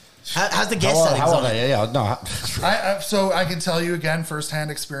 How's the gas settings How on old? it? Yeah, no. So I can tell you again, firsthand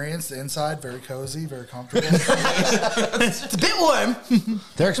experience. The inside, very cozy, very comfortable. It's a bit warm.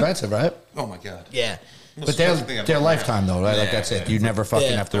 They're expensive, right? Oh my god. Yeah. But they're lifetime though, right? Like Yeah, that's it. yeah. You never fucking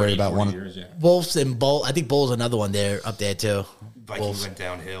Yeah. have to worry about 40 one. years, yeah. Wolves and Bull. I think Bull's another one there up there, too. Vikings went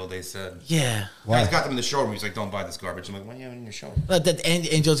downhill, they said. Yeah. Guys got them in the showroom. He's like, don't buy this garbage. I'm like, why are you in your showroom? But that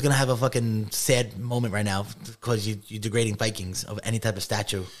Angel's going to have a fucking sad moment right now because you're degrading Vikings of any type of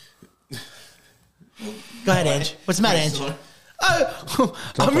statue. Go ahead, Ange. What's the matter, Ange?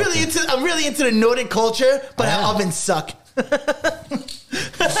 I'm really into the Nordic culture, but our ovens suck. Fuck!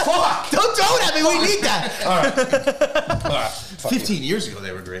 Don't throw it at me. We need that. All right. 15 years ago,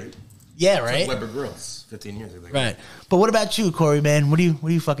 they were great. Yeah, right. Weber Grills. 15 years ago. Right. But what about you, Corey? Man, what do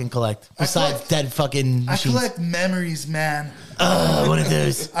you fucking collect besides dead fucking I machines? collect memories, man. What are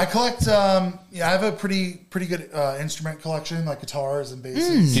those? I collect. I have a pretty good instrument collection, like guitars and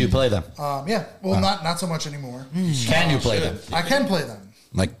basses. Do you play them? Yeah. Well, not so much anymore. Can you play them? I can play them.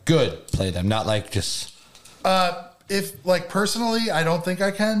 Like good play them, not like just. If like personally, I don't think I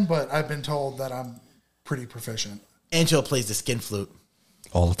can, but I've been told that I'm pretty proficient. Angel plays the skin flute.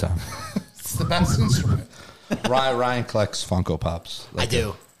 All the time. It's the best instrument. Ryan collects Funko Pops. I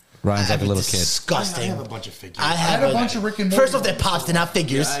do. Ryan's like a little kid. I Disgusting. have a bunch of figures. I had a bunch of Rick and Morty. First off, they're pops, they're not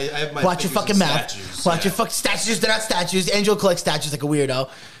figures. Yeah, I have my Watch your figures fucking and mouth. statues, Watch yeah. your fucking statues. They're not statues. Angel collects statues like a weirdo.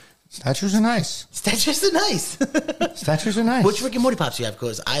 Statues are nice. Statues are nice. Statues are nice. Which Rick and Morty pops do you have?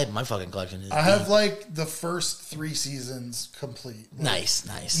 Because I have my fucking collection. Is I have like the first 3 seasons complete. Like,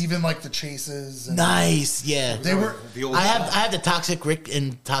 nice. Even like the chases. And Nice, yeah. They were. The old I have the Toxic Rick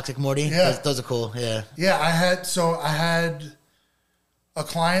and Toxic Morty. Yeah. Those are cool. Yeah. Yeah, I had a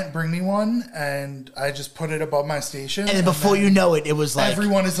client bring me one, and I just put it above my station. And then before you know it, it was like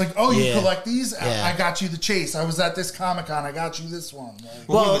everyone is like, "Oh, you Yeah. collect these? Yeah. I got you the chase. I was at this Comic-Con. I got you this one." Like,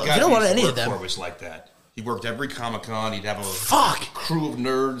 Well, the if guy you don't we want used to any of work them. for was like that. He worked every Comic-Con. He'd have a Fuck. crew of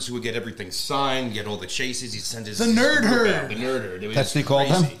nerds who would get everything signed, get all the chases. He'd send his The nerd group herd. out. The nerd herd. It was That's what just he called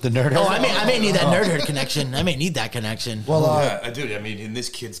them? crazy. The nerd Oh, herd? I may need that nerd herd connection. I may need that connection. Well, Yeah, dude. I mean, and this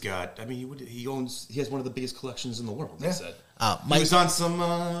kid's got. I mean, he has one of the biggest collections in the world. They said. He was on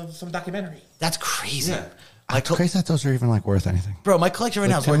some documentary. That's crazy. Yeah. it's crazy that those are even like worth anything. Bro, my collection right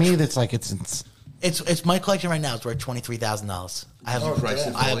now Like, is to worth me, that's like it's It's my collection right now. It's worth $23,000. I have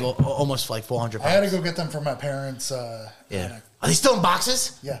almost like 400 pounds. I had to go get them from my parents. Yeah. Are they still in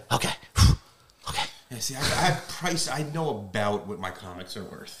boxes? Yeah. Okay. Okay. Yeah, see, I have price. I know about what my comics are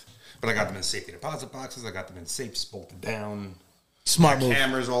worth, but I got them in safety deposit boxes. I got them in safes bolted down. Smart move.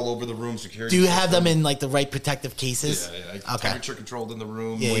 Cameras all over the room. Security. Do you have them in like the right protective cases? Yeah. Okay. Temperature controlled in the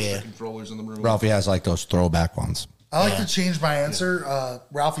room. Yeah, moisture controllers in the room. Ralphie has like those throwback ones. I like to change my answer.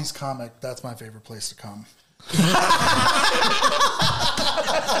 Ralphie's comic. That's my favorite place to come.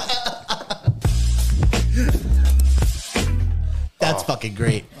 That's fucking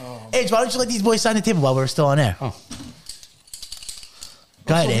great. Hey, why don't you let these boys sign the table while we're still on air? Oh.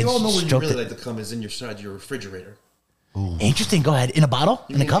 Go ahead, We Edge. all know where you Stroke really it. like to come is in your refrigerator. Interesting. Go ahead. In a bottle?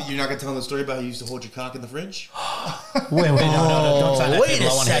 In a cup? You're not gonna tell them the story about how you used to hold your cock in the fridge? Wait, no, don't sign that Wait table. a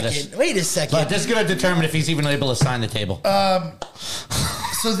I wanna hear this. second. Wait a second. But this is going to determine if he's even able to sign the table.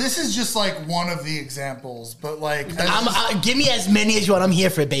 So this is just like one of the examples, but like, Give me as many as you want. I'm here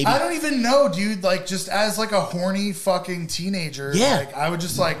for it, baby. I don't even know, dude. Like, just as like a horny fucking teenager, Yeah. like I would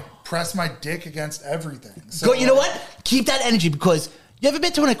just like press my dick against everything. So, Go, you know what? Keep that energy because you ever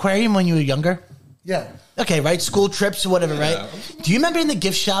been to an aquarium when you were younger? Yeah. Okay, right? School trips or whatever, right? Do you remember in the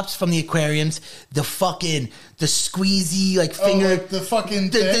gift shops from the aquariums, the squeezy, like finger. Like the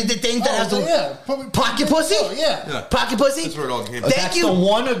fucking the thing that has the. Pocket pussy? Oh, yeah. Pocket pussy? That's where it all came. Thank That's you. the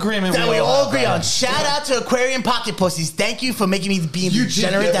one agreement That we all agree on. have. Shout out to aquarium pocket pussies. Thank you for making me be the You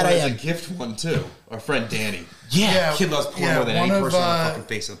degenerate did that I get am. a gift one too. Our friend Danny. Yeah. Kid loves porn more than any person on the fucking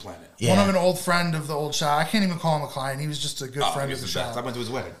face of the planet. Yeah. One of an old friend of the old shop. I can't even call him a client. He was just a good friend He of was the the best. I shop. went to his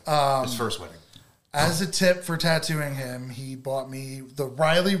wedding. His first wedding. As a tip for tattooing him, he bought me the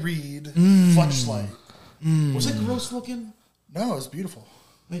Riley Reid Fleshlight. Was it gross looking? No, it was beautiful.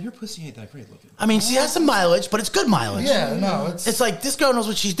 Man, your pussy ain't that great looking. I mean, she has some mileage, but it's good mileage. Yeah, no, it's like this girl knows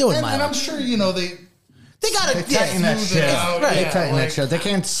what she's doing, and I'm mileage. sure you know they They gotta Tighten that smooth it shit. out, Right. yeah, Tighten like- that shit. They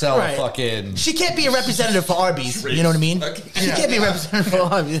can't sell Right. fucking. She can't be a representative for Arby's. You know what I mean? She Yeah. can't be a representative for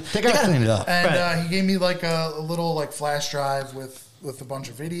Arby's. They gotta clean it up. And he gave me like a little like flash drive with a bunch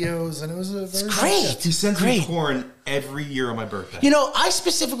of videos, and it was a very nice Great. gift. He sends Great. me porn every year on my birthday. You know, I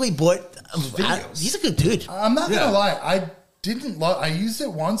specifically bought. Videos. He's a good dude. I'm not Yeah. gonna lie, I didn't love. I used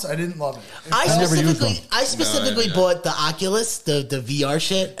it once. I didn't love it. I never used specifically No, yeah. bought the Oculus, the VR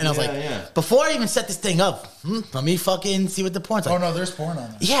shit, and I was Yeah, like, yeah. before I even set this thing up, let me fucking see what the porn's like. Oh no, there's porn on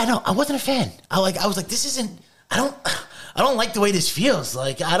there. Yeah, no, I wasn't a fan. I was like, this isn't. I don't like the way this feels.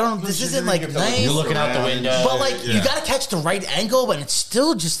 Like, I don't. This isn't like nice. You're looking out the window. But like, you gotta catch the right angle, but it's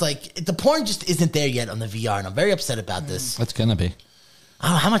still just like the porn just isn't there yet on the VR, and I'm very upset about this. It's gonna be. I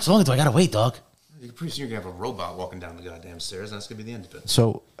don't know how much longer do I gotta wait, dog. You're pretty soon you're gonna have a robot walking down the goddamn stairs, and that's gonna be the end of it.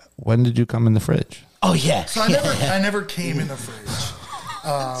 So, when did you come in the fridge? Oh yeah. So I never came in the fridge.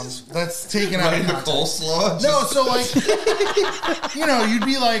 That's taken out Right of in the context. coleslaw. No, so like, you'd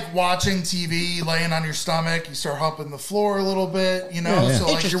be like watching TV, laying on your stomach. You start humping the floor a little bit, you know. Yeah, yeah. So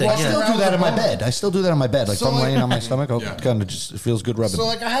like Interesting, you're walking yeah. I still around do that with in a my boner. bed. I still do that on my bed. Like So, if I'm like- laying on my stomach, kind of just it feels good rubbing. So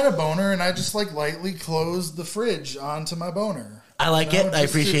like I had a boner, and I just like lightly closed the fridge onto my boner. I like it. I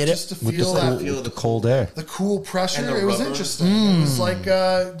appreciate it. Just to with the feel cool, that with the cold air. the cool pressure. And the It was rubber. interesting. It was like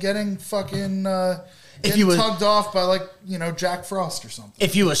getting fucking getting were- tugged off by like Jack Frost or something.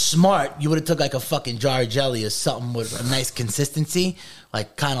 If you were smart, you would have took like a fucking jar of jelly or something with a nice consistency,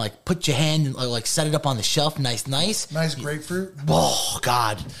 like kind of like put your hand and like set it up on the shelf, nice. Nice grapefruit. Oh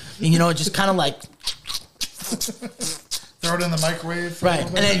God, and just kind of like Throw it in the microwave. For a right, little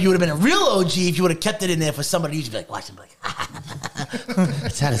and bit. then you would have been a real OG if you would have kept it in there for somebody who'd be like watching, like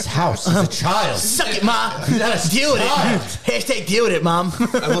It's at his house. He's a child. suck it, ma, deal with it. Hashtag deal with it, mom.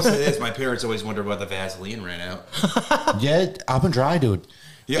 I will say this: my parents always wondered why the Vaseline ran out. Yeah, I've been dry, dude.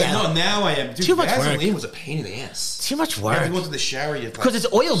 Yeah, no, now I am. Dude, Too much Vaseline work. was a pain in the ass. Too much You have to work. go to the shower. You have to, Because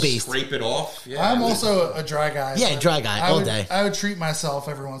it's oil-based. Scrape it off. Yeah, I'm also a dry guy. Yeah, but dry guy, I all would- day. I would treat myself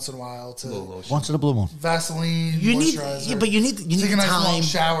every once in a while a little to lotion. Once in a blue moon. Vaseline, You need, moisturizer. yeah, but you need Take a nice long time.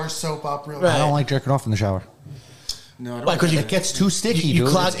 shower, soap up real Right. I quick. don't like jerking off in the shower. No, I don't Why? Because It gets too sticky, you dude.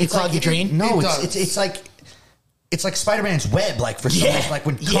 clog It's your drain. No, It it's does. it's like Spider-Man's web. Like for some Yeah, reason, like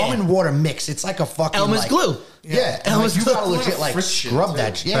when yeah. cum and water mix, it's like a fucking Elmer's like, glue. Yeah, and Elmer's like, you glue. gotta legit like friction, scrub too.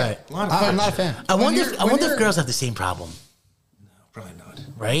 that shit. Yeah, Right. A lot of I'm not a friction. fan. I wonder if you're- girls have the same problem, Probably not.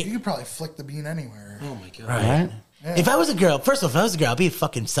 right? You could probably flick the bean anywhere. Oh my god. Right. Right? If I was a girl, first off, if I was a girl, I'd be a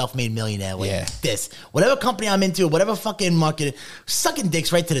fucking self-made millionaire with Yeah. this. Whatever company I'm into, whatever fucking market, sucking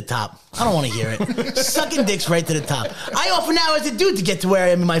dicks right to the top. I don't want to hear it. Sucking dicks right to the top. I offer now as a dude to get to where I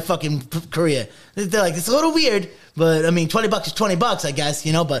am in my fucking career. They're like, it's a little weird, but I mean, $20 is $20, I guess,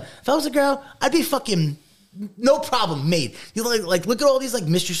 But if I was a girl, I'd be fucking no problem, made. You like look at all these like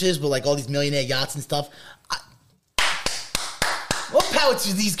mistresses with like all these millionaire yachts and stuff. What power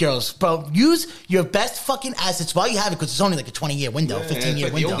to these girls, bro? Use your best fucking assets while you have it, because it's only like a 20-year window,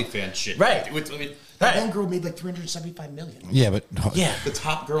 15-year window. The OnlyFans shit, right? That one girl made like $375 million. Yeah, but the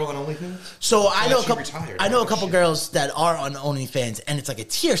top girl on OnlyFans. So I know a couple shit. girls that are on OnlyFans, and it's like a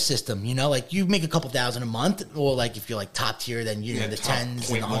tier system. You know, like you make a couple thousand a month, or like if you're like top tier, then you're in the tens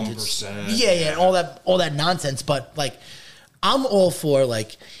and hundreds. Yeah, and all that nonsense. But like, I'm all for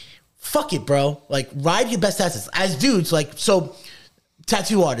like, fuck it, bro. Like, ride your best assets as dudes. Like, so.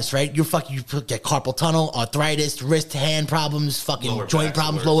 Tattoo artists, right? You get carpal tunnel, arthritis, wrist, hand problems, fucking lower joint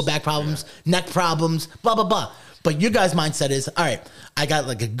problems, lower back problems, neck problems, blah, blah, blah. But your guys' mindset is, all right, I got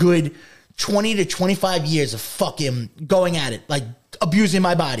like a good 20 to 25 years of fucking going at it, like abusing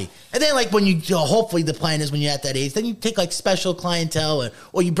my body. And then like when hopefully the plan is when you're at that age, then you take like special clientele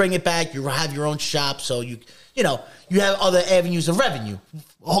or you bring it back, you have your own shop. So you have other avenues of revenue.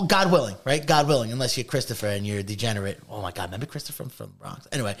 Oh, God willing, right? God willing, unless you're Christopher and you're a degenerate. Oh my God, remember Christopher from the Bronx?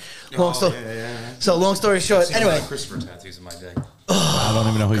 Anyway, So long story short, anyway. Christopher tattoos in my day. I don't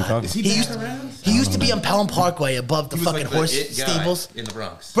even know who you're talking. He used to be on Pelham Parkway above the fucking like horse it guy stables in the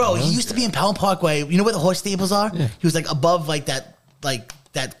Bronx. Bro, he used to be in Pelham Parkway. You know where the horse stables are? Yeah. He was like above like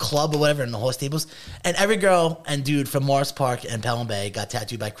that club or whatever in the horse stables. And every girl and dude from Morris Park and Pelham Bay got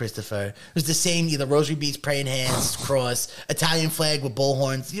tattooed by Christopher. It was the same, either rosary beads, praying hands, cross, Italian flag with bull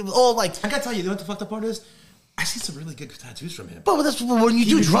horns. It was all like... I gotta tell you know what the fucked up part is? I see some really good tattoos from him. But that's when you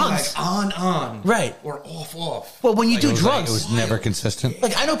do drugs. Like on. Right. Or off. Well, when you do drugs. It was never consistent.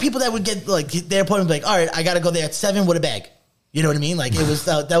 Like, I know people that would get, like, their appointment, like, all right, I gotta go there at 7 with a bag. You know what I mean? Like, it was,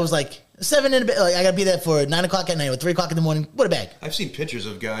 that was like... 7 in a bit. Like, I gotta be there for 9 o'clock at night or 3 o'clock in the morning. What a bag. I've seen pictures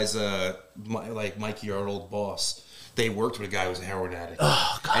of guys like Mikey, our old boss. They worked with a guy who was a heroin addict.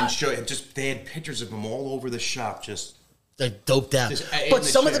 Oh God! And they had pictures of him all over the shop. Just they're doped out. But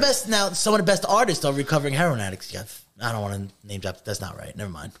some of the best artists are recovering heroin addicts. Yeah, I don't want to name drop. That's not right.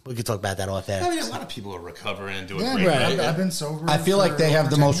 Never mind. We could talk about that off air. I mean, a lot of people are recovering and doing great. Right. I've been sober. I feel like they have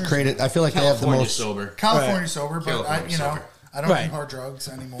the most creative. I feel like they have the most sober. California sober, but California sober. I don't do hard drugs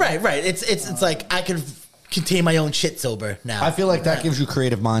anymore. Right. It's like I could contain my own shit sober now. I feel like that gives you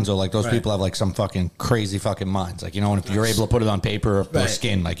creative minds, or like those people have like some fucking crazy fucking minds. Like, you know, and if you're able to put it on paper or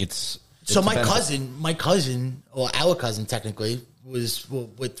skin, like it's so my cousin, or our cousin technically, was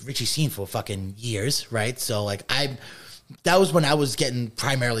with Richie Scene for fucking years, right? So like that was when I was getting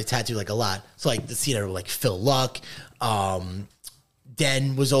primarily tattooed like a lot. So like the scene like Phil Luck,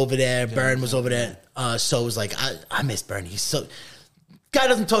 Den was over there, Byrne was over there. So it was like, I miss Bernie. He's so... Guy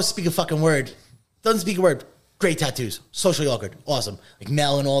doesn't speak a fucking word. Doesn't speak a word. Great tattoos. Socially awkward. Awesome. Like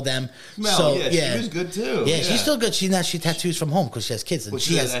Mel and all them. Mel, so, she was good too. Yeah, she's still good. She tattoos from home because she has kids. And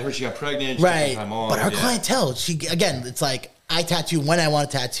I heard she got pregnant. She right. took time off, but her clientele, again, it's like, I tattoo when I want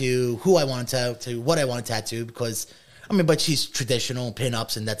to tattoo, who I want to tattoo, what I want to tattoo, because, but she's traditional,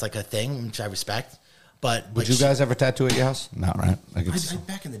 pin-ups, and that's like a thing, which I respect. But would you guys ever tattoo at your house? Not right. Like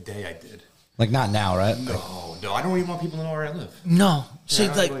back in the day, I did. Like, not now, right? No, I don't even want people to know where I live. No. I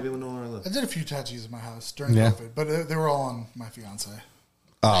don't want people to know where I live. I did a few tattoos in my house during COVID, but they were all on my fiance.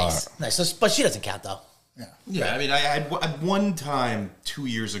 Nice. So, but she doesn't count, though. Yeah. I mean, I had one time 2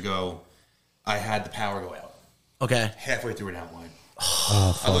 years ago, I had the power go out. Okay. Halfway through an outline.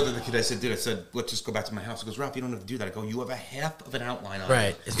 I looked at the kid. I said, let's just go back to my house. He goes, Ralph, you don't have to do that. I go, you have a half of an outline on it.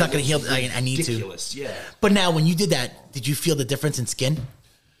 Right. It's not going to heal. I need ridiculous. Yeah. But now, when you did that, did you feel the difference in skin?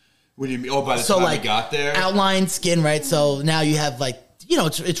 What do you mean? Oh, by the time we got there? Outline, skin, right? So now you have like,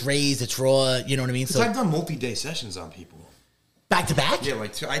 it's raised, it's raw, you know what I mean? So I've done multi-day sessions on people. Back to back? Yeah,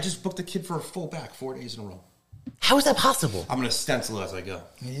 like I just booked a kid for a full back 4 days in a row. How is that possible? I'm going to stencil as I go.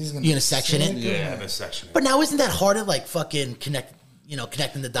 You're going to section it? Yeah, I'm going to section it. But now isn't that harder, like fucking connecting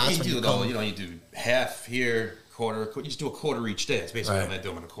the dots? You do half here, quarter. You just do a quarter each day. That's basically what I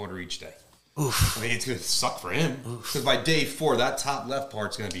do. I'm a quarter each day. Oof. I mean, it's going to suck for him. Because by day 4, that top left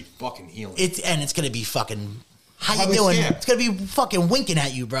part's going to be fucking healing. It's going to be fucking... How you doing? It's going to be fucking winking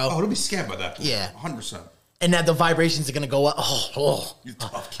at you, bro. Oh, it'll be scared by that point. Yeah. 100%. And now the vibrations are going to go up. You're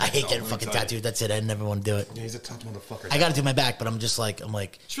tough, kid. I hate getting fucking tattooed. That's it. I never want to do it. Yeah, he's a tough motherfucker. I got to do my back, but I'm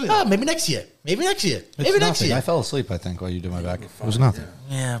like, really maybe next year. Maybe next year. I fell asleep, I think, while you did my back. It was nothing.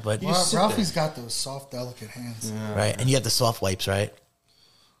 Yeah, but... Ralphie's got those soft, delicate hands. Yeah. Right, and you have the soft wipes, right?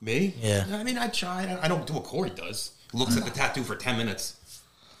 Me? Yeah. I mean, I try. I don't do what Corey does. Looks at the tattoo for 10 minutes.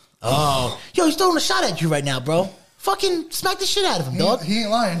 Oh. Yo, he's throwing a shot at you right now, bro. Fucking smack the shit out of him, dog. He ain't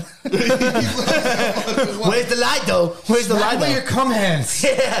lying. Where's the lie, though? Where's the lie, though? Your cum hands.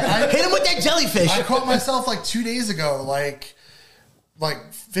 Yeah. Hit him with that jellyfish. I caught myself like 2 days ago, like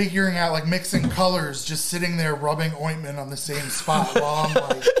like figuring out, like mixing colors, just sitting there rubbing ointment on the same spot while I'm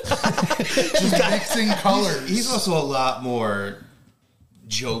like just mixing colors. He's also a lot more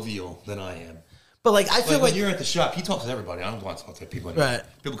jovial than I am. But like, I feel like when you're at the shop, he talks to everybody. I don't want to talk to people anymore. Right.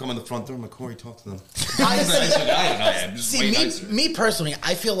 People come in the front door, I'm like, Corey, talk to them. He's a nicer guy than I am. Just way See, nicer. me personally,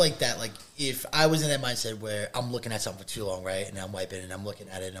 I feel like that. Like, if I was in that mindset where I'm looking at something for too long, right, and I'm wiping and I'm looking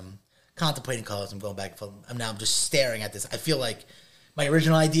at it, and I'm contemplating colors, I'm going back and forth, and now I'm just staring at this. I feel like my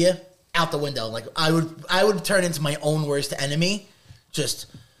original idea out the window. Like, I would turn into my own worst enemy. Just,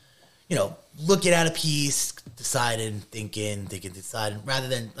 you know, looking at a piece, deciding, thinking, deciding, rather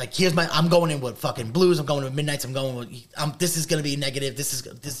than like, I'm going in with fucking blues, I'm going with midnights, I'm going with, this is going to be negative,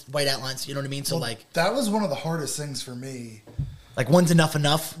 this white outlines, you know what I mean? So like, that was one of the hardest things for me. Like, when's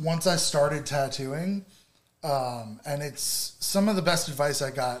enough? Once I started tattooing, and it's some of the best advice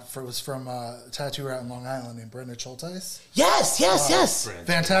I got was from a tattooer out in Long Island named Brenda Schulteis. Yes.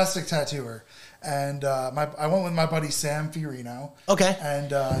 Fantastic tattooer. And I went with my buddy Sam Fiorino. Okay.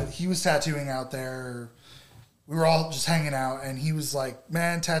 And he was tattooing out there. We were all just hanging out, and he was like,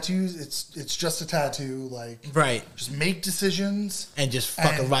 "Man, tattoos, it's just a tattoo. Like, right. Just make decisions and just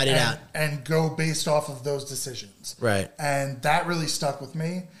fucking write it out and go based off of those decisions." Right. And that really stuck with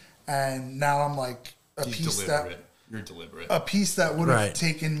me. And now I'm like You're deliberate. A piece that would have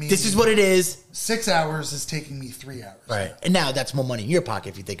taken me. This is what it is. 6 hours is taking me 3 hours. Right. And now that's more money in your pocket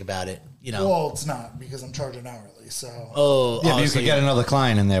if you think about it. You know. Well, it's not because I'm charging hourly. So. But you could get another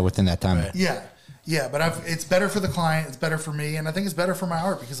client in there within that time. Right. Yeah, but it's better for the client. It's better for me, and I think it's better for my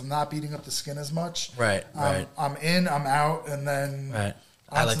art because I'm not beating up the skin as much. Right. I'm in, I'm out, and then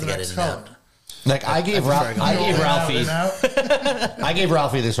I like to get in and out. Like I gave Ralphie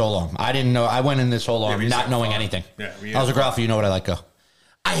this whole long. I didn't know. I went in this whole long not knowing anything. I was like, Ralphie, you know what I like? Go.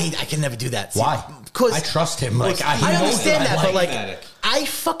 I can never do that. Why? Because I trust him. Like I understand that, but like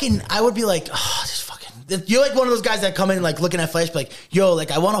I would be like, oh, this fucking. You're like one of those guys that come in like looking at Flash, be like, yo,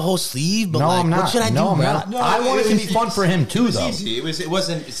 like I want a whole sleeve, but no, like, I'm not. What should I do, I'm bro? not. I want it to be fun for him too, though. Easy. It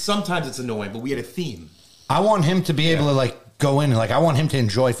wasn't. Sometimes it's annoying, but we had a theme. I want him to be able to like go in and like I want him to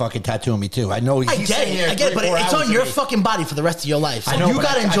enjoy fucking tattooing me too. I know I get it, but it's on your fucking body for the rest of your life. So I know, you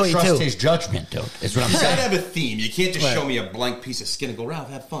gotta enjoy it too. I trust his judgment, dude. Is what I'm You saying. gotta have a theme. You can't just show me a blank piece of skin and go, Ralph,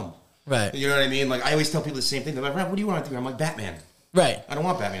 have fun. Right. You know what I mean? Like I always tell people the same thing. They're like, Ralph, what do you want to do? I'm like, Batman. Right. I don't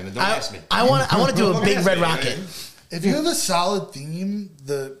want Batman. Then don't ask me. I want to do a Don't big ask red me. rocket. If you have a solid theme,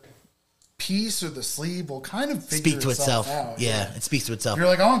 the piece or the sleeve will kind of Speak to itself. out. Yeah, it speaks to itself. If you're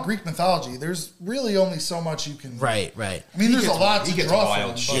like, I want Greek mythology. There's really only so much you can. Right. I mean, there's a lot to draw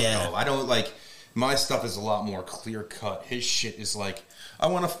wild from. shit, Yeah. though. I don't like. My stuff is a lot more clear cut. His shit is like, I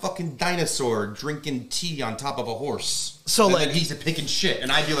want a fucking dinosaur drinking tea on top of a horse. So, and like- then he's picking shit,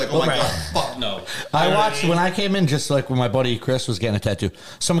 and I'd be like, oh my god, fuck no. I watched when I came in, just like when my buddy Chris was getting a tattoo.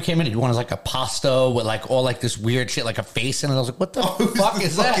 Someone came in, he wanted like a pasta with like all like this weird shit, like a face in it. I was like, what the fuck the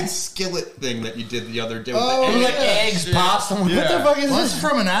is fucking that? skillet thing that you did the other day? With It was like the eggs, pasta. I'm like, what the Yeah. fuck is Well, this? it's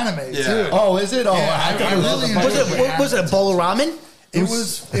from an anime too. Oh, is it? Oh, Yeah, I thought I it was really a enjoyed Was it a bowl of ramen? It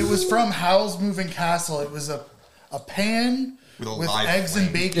was from Howl's Moving Castle. It was a pan With a with live eggs and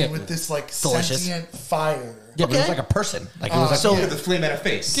flame. bacon with this like Delicious. sentient fire. Yeah, but it was Okay. like a person. Like it was like so- Yeah, the flame at a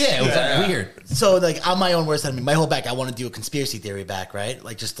face. yeah, it was like weird. So like I'm my own worst enemy. My whole back, I want to do a conspiracy theory back, right?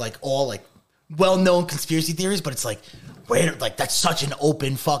 Like just like all like well-known conspiracy theories, but it's like where like that's such an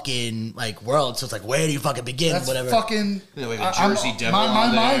open fucking like world. So it's like where do you fucking begin? That's whatever. fucking. Yeah, like a Jersey Devil my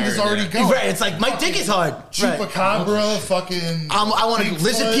on mind there, is already yeah. going. Right, it's like my dick is hard. Right. Chupacabra, fucking. I want to Bigfoot,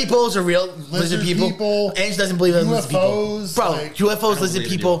 lizard peoples are real lizard people. Ange doesn't believe in lizard people. UFOs, Bro, like- UFOs, lizard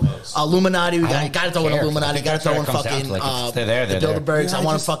believe in people, UFOs. Illuminati. We I don't got to throw in care. Illuminati. I Got to think throw in that's what it comes fucking down to. Like, if they're there, the they're there. Bilderbergs. Yeah, I I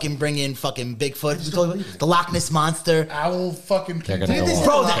want to just- fucking bring in fucking Bigfoot. The Loch Ness monster. Owl fucking. They're people. gonna go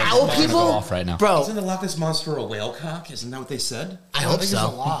Bro, off. the They're owl gonna go people. off right now. Bro, Isn't the Loch Ness monster a whale cock? Isn't that what they said? I I hope think it's a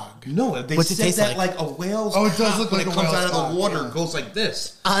so. log. No, they What's it said taste that like? like a whale's Oh, it does cock look when like it a comes whale's out of cock, the water yeah. and goes like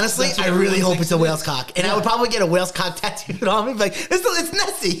this. Honestly, That's what I really everyone hope thinks it's a it whale's is. cock, and I would probably get a whale's cock tattooed on me. Like it's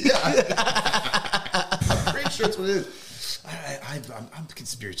Nessie. I'm pretty sure that's what it is. I'm a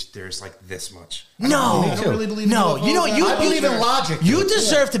conspiracy theorist like this much. No, I don't really believe in no. UFOs. You know, you I believe in logic. You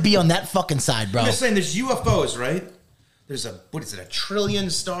deserve to be on that fucking side, bro. I'm just saying, there's UFOs, right? There's what is it, a trillion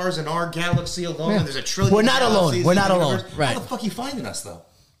stars in our galaxy alone, and there's a trillion. We're not alone. galaxies We're in the not alone. universe. Right. How the fuck are you finding us though?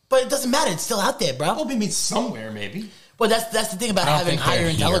 But it doesn't matter. It's still out there, bro. Well, maybe somewhere, maybe. Well, that's the thing about I don't having think they're higher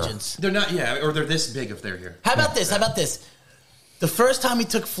here. intelligence. They're not, yeah, or they're this big if they're here. How about this? How about this? The first time we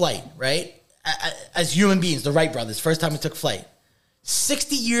took flight, right? As human beings, the Wright brothers, first time we took flight.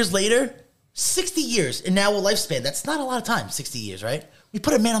 60 years later, 60 years in our lifespan. That's not a lot of time, 60 years, right? We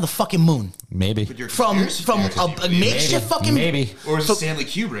put a man on the fucking moon. Maybe. From a makeshift fucking... Maybe. Or is it Stanley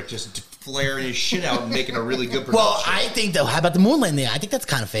Kubrick just flaring his shit out and making a really good production? Well, I think, though, how about the moon landing? I think that's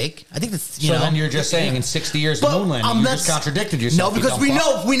kind of fake. I think that's, you know. then you're just saying in 60 years of moon landing, you just contradicted yourself. No, because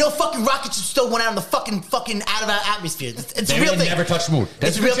we know fucking rockets still went out in the fucking out of our atmosphere. It's a real thing. Never touched the moon.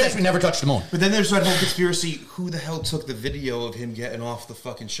 That's a real thing. We never touched the moon. But then there's that whole conspiracy. Who the hell took the video of him getting off the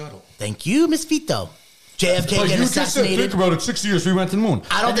fucking shuttle? Thank you, Miss Vito. JFK getting assassinated. Think about it. 60 years we went to the moon.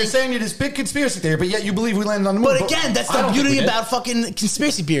 I don't think you're saying it is big conspiracy theory, but yet you believe we landed on the moon. But again, that's the beauty about fucking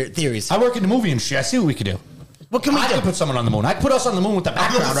conspiracy theories. I work in the movie industry. I see what we could do. What can we do? I could put someone on the moon. I could put us on the moon with the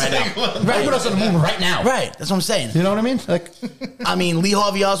background right now. Right. I could put us on the moon right now. Right. That's what I'm saying. You know what I mean? Like, I mean, Lee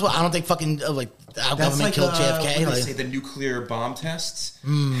Harvey Oswald. I don't think fucking our government killed JFK. What they say, the nuclear bomb tests.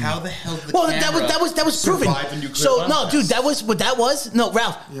 How the hell? Did the that was proven. So no, dude, that was what that was. No,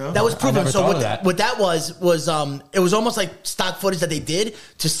 Ralph, that was proven. So what that was it was almost like stock footage that they did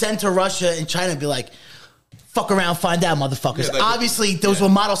to send to Russia and China and be like, fuck around, find out, motherfuckers. Yeah, obviously, those were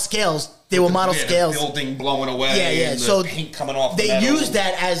model scales. They were model scales. The building blowing away. Yeah. And so the paint coming off. They used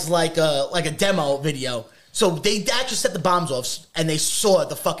that as like a demo video. So they actually set the bombs off, and they saw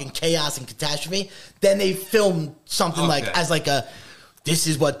the fucking chaos and catastrophe. Then they filmed something this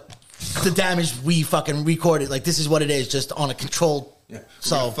is what the damage we fucking recorded. Like, this is what it is, just on a controlled. Yeah.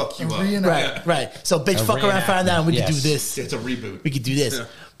 So fuck you up. Right. So bitch, fuck around, find out, and we could do this. It's a reboot. We could do this. Yeah.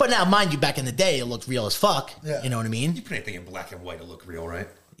 But now, mind you, back in the day, it looked real as fuck. Yeah. You know what I mean? You put anything in black and white, it look real, right?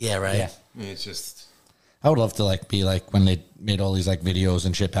 Yeah, right. Yeah. I mean, it's just. I would love to be like when they made all these videos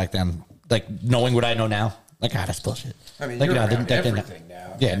and shit back then, knowing what I know now. That's bullshit. I mean, you're around everything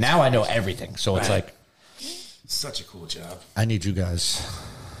now. Yeah, now I know everything. So it's such a cool job. I need you guys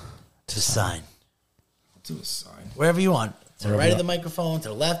to sign. Do a sign. Wherever you want. To the right of the microphone, to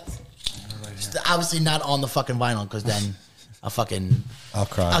the left. Just obviously not on the fucking vinyl, because then I'll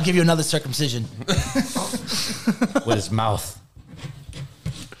cry. I'll give you another circumcision. With his mouth.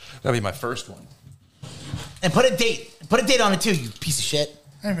 That'll be my first one. And put a date. Put a date on it too, you piece of shit.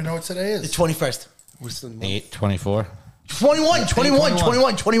 I don't even know what today is. The 21st. What's the month? 8/24. 21.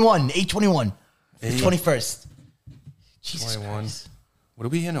 8/21. The 21st. Jesus 21. Christ. What are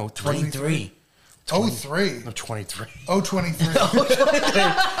we in? 23. 03. No, 23. 023.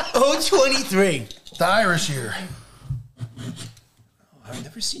 023. The Irish year. I've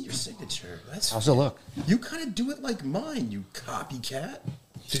never seen your signature. How's it look? You kind of do it like mine, you copycat.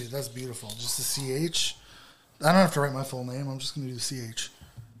 Dude, that's beautiful. Just the CH. I don't have to write my full name. I'm just going to do the CH.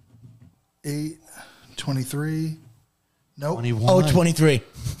 8/23. Nope. 21. 023.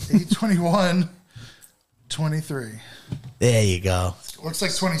 8/21/23. There you go. Looks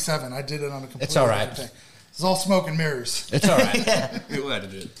like 27. I did it on a completely It's all right. different thing. It's all smoke and mirrors. It's all right. We'll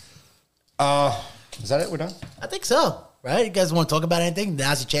edit it. Is that it? We're done? I think so. Right? You guys want to talk about anything?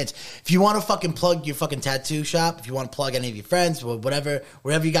 Now's your chance. If you want to fucking plug your fucking tattoo shop, if you want to plug any of your friends, whatever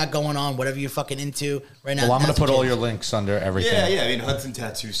you got going on, whatever you're fucking into right now. Well, I'm going to put all your links under everything. Yeah. I mean, Hudson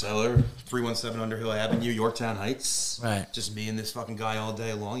Tattoo Cellar, 317 Underhill Avenue, Yorktown Heights. Right. Just me and this fucking guy all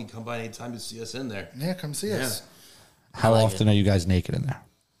day long. You can come by anytime to see us in there. Yeah, come see us. How often are you guys naked in there?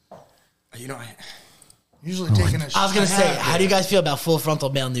 I usually taking a shit. I was going to say, how do you guys feel about full frontal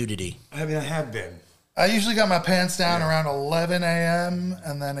male nudity? I mean, I have been. I usually got my pants down around 11 a.m.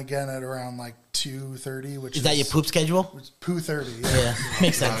 and then again at around 2:30, which is that your poop schedule? Poo 30. Yeah,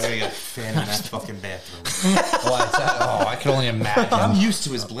 makes sense. I got a fan in that fucking bathroom. I can only imagine. I'm used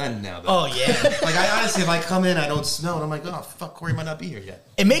to his blend now, though. Oh, yeah. I honestly, if I come in, I don't smell, and I'm like, oh, fuck, Corey might not be here yet.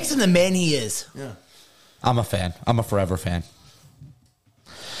 It makes him the man he is. Yeah. I'm a fan. I'm a forever fan.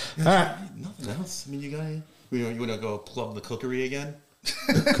 All right. Nothing else. I mean, you want to go plug the cookery again?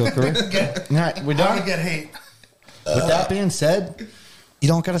 Cookery? All right, we're I done. want to get hate. With that being said, you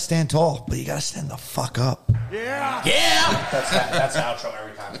don't got to stand tall, but you got to stand the fuck up. Yeah. That's the outro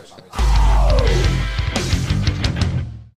every time for some reason.